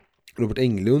Robert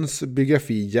Englunds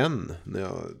biografi igen.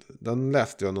 Den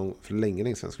läste jag för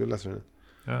länge sedan. Skulle jag läsa den?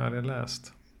 Ja, det har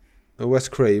läst. Och Wes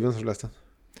Craven som läste den.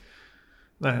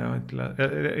 Nej, jag har inte läst.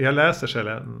 Jag läser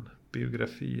sällan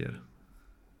biografier.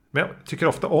 Men jag tycker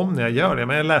ofta om när jag gör det.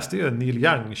 Men jag läste ju Neil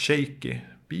Young, Shaky,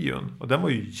 bion. Och den var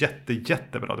ju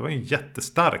jättebra. Det var en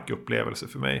jättestark upplevelse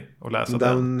för mig att läsa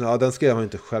den. Ja, den skrev han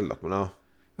inte själv. Men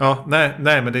ja, nej,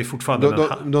 men det är fortfarande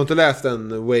du har inte läst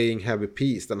den Weighing Heavy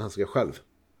Peace, den han skrev själv?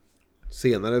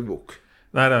 Senare bok.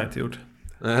 Nej, det har jag inte gjort.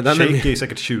 Nej, Shaky är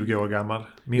säkert 20 år gammal.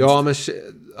 Minst.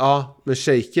 Men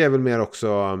Shaky är väl mer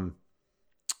också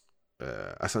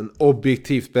alltså en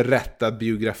objektivt berättad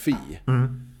biografi.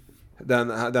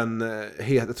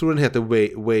 Jag tror den heter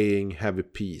Weighing Heavy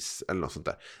Peace eller något sånt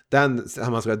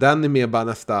där. Den är mer bara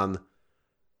nästan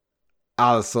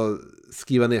alltså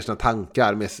skriva ner sina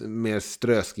tankar mer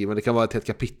ströskriven. Det kan vara ett helt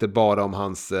kapitel bara om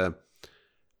hans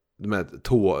de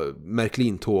här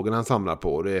Märklin-tågen han samlar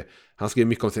på. Han skriver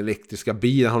mycket om sin elektriska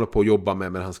bil han håller på att jobba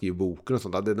med, men han skriver boken och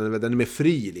sånt. Den är mer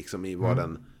fri liksom i vad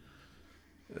den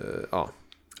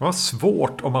Det var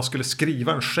svårt om man skulle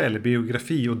skriva en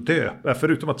självbiografi och döpa.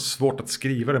 Förutom att det är svårt att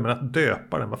skriva det, men att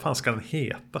döpa den. Vad fan ska den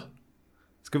heta?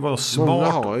 Det skulle vara smart. Många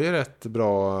har ju rätt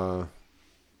bra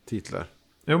titlar.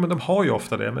 Jo, men de har ju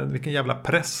ofta det. Men vilken jävla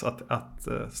press att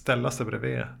ställa sig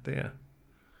bredvid det.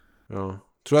 Ja.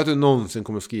 Tror du att du någonsin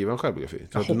kommer skriva en självbiografi?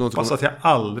 Jag hoppas att jag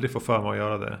aldrig får för mig att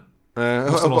göra det.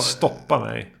 Måste någon stoppa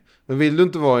mig. Men vill du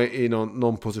inte vara i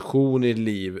någon position i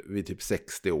liv vid typ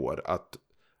 60 år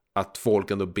att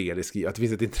folk ändå ber dig skriva, att det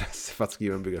finns ett intresse för att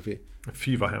skriva en biografi?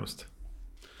 Fy vad hemskt.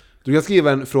 Du kan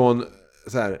skriva en från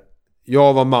så här: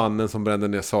 jag var mannen som brände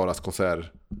ner Saras konserthus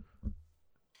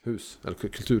eller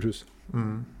kulturhus.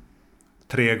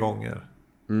 3 gånger.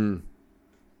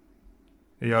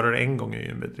 Jag gör det en gång i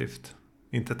en bedrift.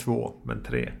 Inte 2, men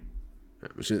 3.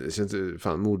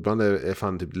 Fan, mordbrand är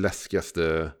fan typ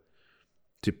läskigaste.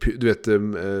 Typ, du vet,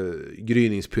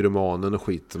 gryningspyromanen och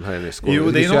skit som här är i Skåne.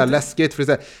 Jo, det är så läskigt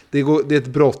för det är ett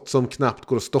brott som knappt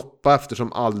går att stoppa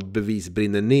eftersom all bevis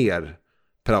brinner ner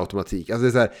per automatik. Alltså det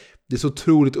är så här, det är så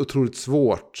otroligt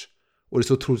svårt och det är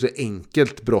så otroligt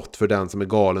enkelt brott för den som är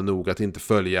galen nog att inte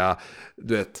följa,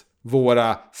 du vet,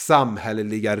 våra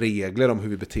samhälleliga regler om hur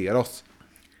vi beter oss.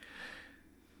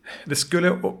 Det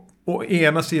skulle å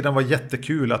ena sidan vara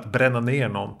jättekul att bränna ner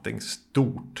någonting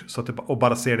stort så att och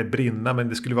bara se det brinna, men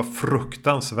det skulle vara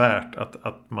fruktansvärt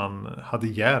att man hade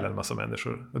ihjäl en massa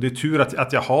människor. Och det är tur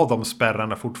att jag har de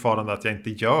spärrarna fortfarande, att jag inte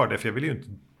gör det, för jag vill ju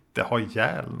inte ha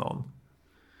ihjäl någon.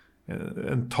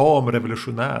 En tam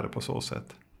revolutionär på så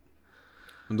sätt.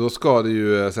 Men då ska det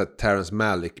ju så här, Terrence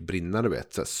Malick brinna, du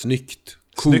vet, så här, snyggt,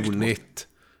 konigt.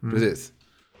 Precis.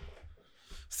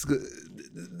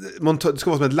 Det ska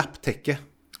vara som ett lapptäcke.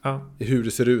 Ja. I hur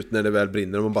det ser ut när det väl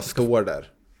brinner och man bara står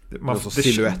där.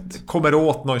 Det kommer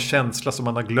åt någon känsla som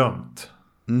man har glömt.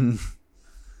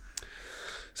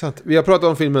 Sant. Vi har pratat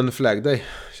om filmen Flag Day.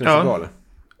 Känns det bra, eller?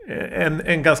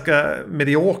 En ganska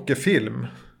medioker film.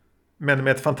 Men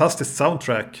med ett fantastiskt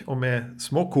soundtrack och med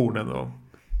små kornen då.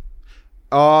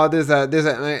 Ja, det är så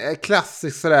här en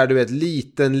klassisk sådär, du vet,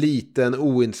 liten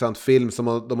ointressant film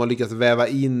som de har lyckats väva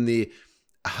in i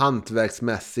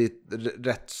hantverksmässigt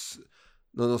rätt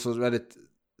någon sorts väldigt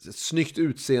snyggt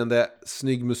utseende,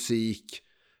 snygg musik,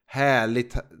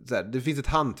 härligt så här, det finns ett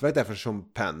hantverk där för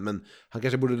Sean Penn, men han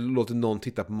kanske borde låta någon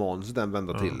titta på manuset den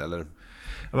vända till, eller?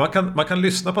 Man kan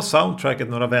lyssna på soundtracket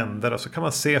några vändor och så kan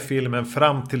man se filmen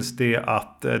fram tills det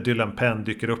att Dylan Penn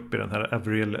dyker upp i den här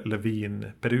Avril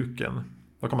Lavigne-peruken.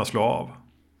 Då kan man slå av.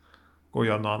 Gå och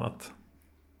göra något annat.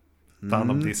 Ta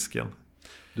hand om disken.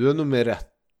 Du har nog mer rätt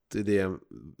i det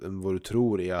än vad du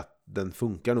tror, är att den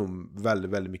funkar nog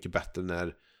väldigt, väldigt mycket bättre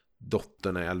när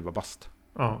dottern är 11 bast.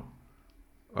 Ja.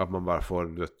 Och att man bara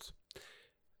får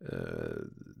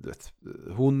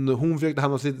hon försökte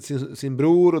hand om sin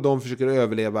bror, och de försöker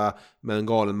överleva med en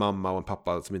galen mamma och en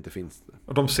pappa som inte finns.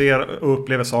 Och de ser och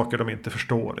upplever saker de inte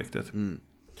förstår riktigt.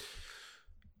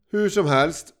 Hur som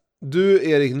helst, du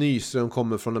Erik Nyström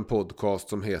kommer från en podcast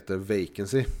som heter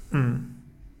Vacancy.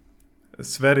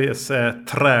 Sveriges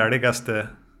träligaste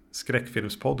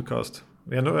skräckfilmspodcast.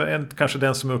 Kanske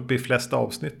den som är uppe i flesta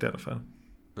avsnitt i alla fall.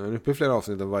 Den är uppe i flera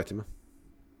avsnitt av varje timme.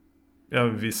 Ja,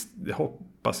 visst, det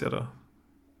hoppas jag då.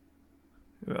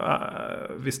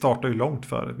 Vi startar ju långt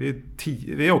före.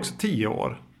 Vi är också 10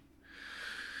 år.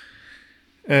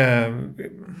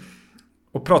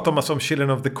 Och pratar massa om Children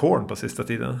of the Corn på sista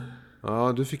tiden.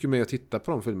 Ja, du fick ju med att titta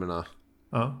på de filmerna.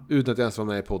 Ja. Utan att jag ens var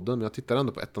med i podden. Men jag tittade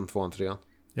ändå på 1, 2, 3.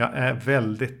 Jag är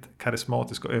väldigt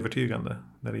karismatisk och övertygande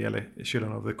när det gäller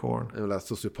Children of the Corn. Jag vill ha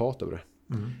sociopat över det.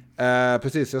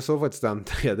 Precis, jag såg faktiskt den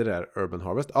tredje där, Urban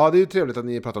Harvest. Ja, det är ju trevligt att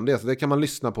ni pratar om det, så det kan man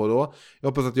lyssna på då. Jag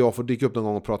hoppas att jag får dyka upp någon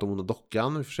gång och prata om hon och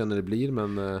dockan. Vi får se när det blir,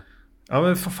 men... Ja,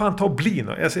 men för fan, ta och bli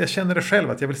nu. Jag känner det själv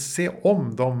att jag vill se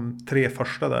om de 3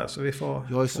 första där, så vi får...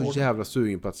 Jag är så jävla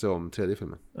sugen på att se om tredje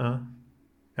filmen. Ja.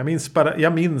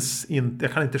 Jag minns inte,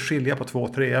 jag kan inte skilja på 2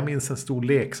 och 3. Jag minns en stor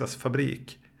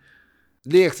leksaksfabrik.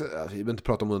 Vi behöver inte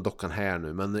prata om hon och dockan här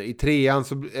nu, men i 3:an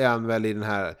så är han väl i den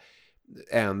här...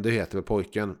 Andy heter väl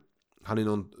pojken. Han är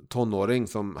någon tonåring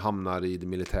som hamnar i det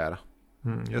militära.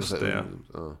 Just det.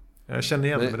 Ja. Jag känner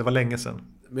igen det, men det var länge sedan.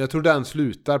 Men jag tror den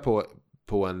slutar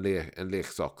på en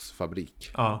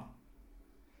leksaksfabrik. Ja.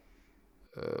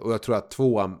 Och jag tror att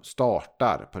 2:an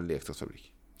startar på en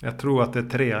leksaksfabrik. Jag tror att det är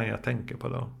 3:an jag tänker på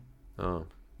då. Ja.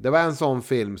 Det var en sån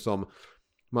film som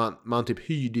man typ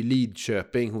hyrde i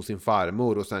Lidköping hos sin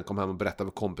farmor och sen kom hem och berättade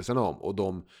för kompisarna om, och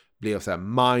de blev så här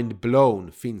mind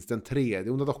blown. Finns det en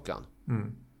tredje onda dockan?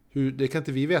 Det kan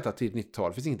inte vi veta till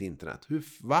 90-tal. Det finns inget internet.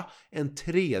 Va? En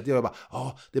tredje? Och jag bara,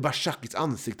 det är bara Chuckys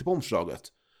ansikte på omslaget.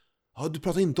 Ja, du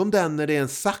pratar inte om den när det är en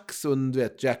sax och en, du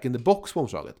vet, Jack in the Box på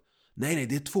omslaget. Nej,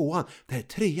 det är 2:an. Det är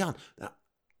 3:an. Den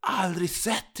har aldrig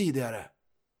sett tidigare.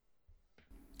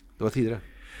 Det var tidigare.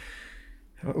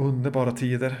 Det var underbara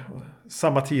tider.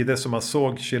 Samma tider som man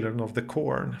såg Children of the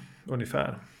Corn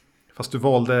ungefär. Fast du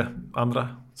valde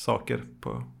andra saker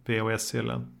på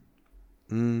VHS-hyllan.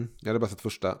 Jag hade bara sett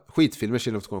första skitfilmer,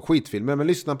 Children of the Corn. Skitfilmer, men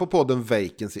lyssna på podden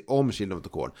Vacancy om Children of the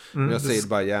Corn. Men jag säger det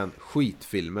bara igen,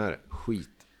 skitfilmer.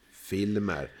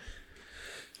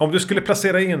 Om du skulle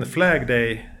placera in Flag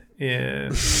Day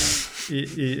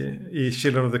i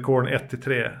Children of the Corn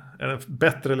 1-3, är den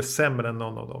bättre eller sämre än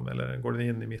någon av dem? Eller går den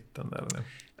in i mitten? Eller?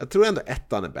 Jag tror ändå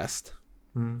 1:an är bäst.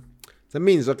 Sen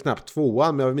minns jag knappt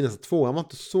 2:an, men jag minns att 2:an var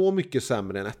inte så mycket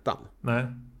sämre än 1:an. Nej.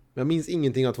 Men jag minns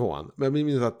ingenting av 2:an. Men jag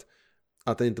minns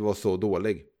att den inte var så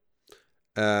dålig.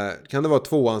 Kan det vara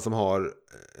 2:an som har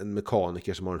en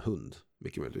mekaniker som har en hund?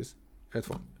 Mycket möjligtvis. Är det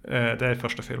 2:an? Det är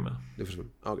första filmen. Det är första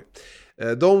filmen.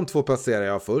 Okay. De 2 placerar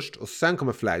jag först. Och sen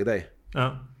kommer Flag Day.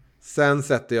 Ja. Sen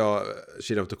sätter jag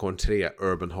Children of the Corn 3,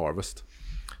 Urban Harvest.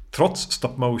 Trots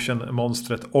stop motion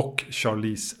monstret och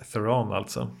Charlize Theron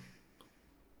alltså.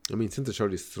 Jag minns inte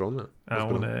Charlize Theron.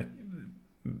 Ja, hon är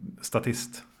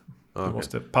statist. Du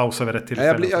måste pausa vid rätt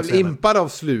tillfälle. Jag blir impad av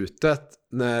slutet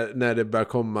när det börjar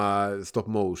komma stop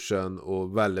motion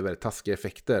och väldigt, väldigt taskiga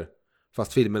effekter.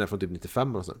 Fast filmen är från typ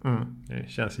 95 och sånt. Det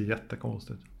känns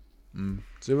jättekonstigt.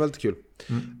 Så det är väldigt kul.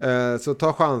 Så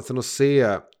ta chansen att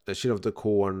se Children of the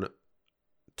Corn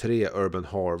 3 Urban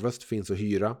Harvest finns att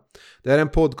hyra. Det är en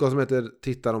podcast som heter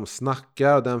Titta de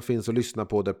snackar, och den finns att lyssna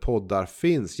på där poddar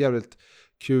finns. Jävligt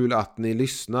kul att ni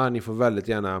lyssnar. Ni får väldigt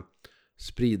gärna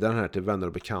sprida den här till vänner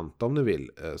och bekanta om ni vill,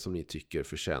 som ni tycker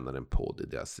förtjänar en podd i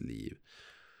deras liv.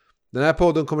 Den här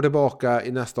podden kommer tillbaka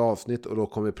i nästa avsnitt, och då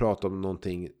kommer vi prata om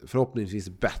någonting förhoppningsvis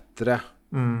bättre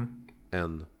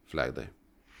än Flag Day.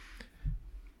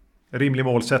 Rimlig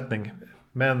målsättning.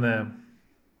 Men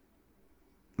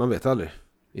man vet aldrig.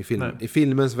 I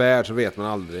filmens värld så vet man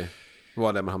aldrig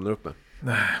vad det är man hamnar upp med.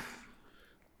 Nej.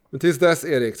 Men tills dess,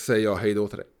 Erik, säger jag hej då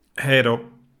till dig. Hej då.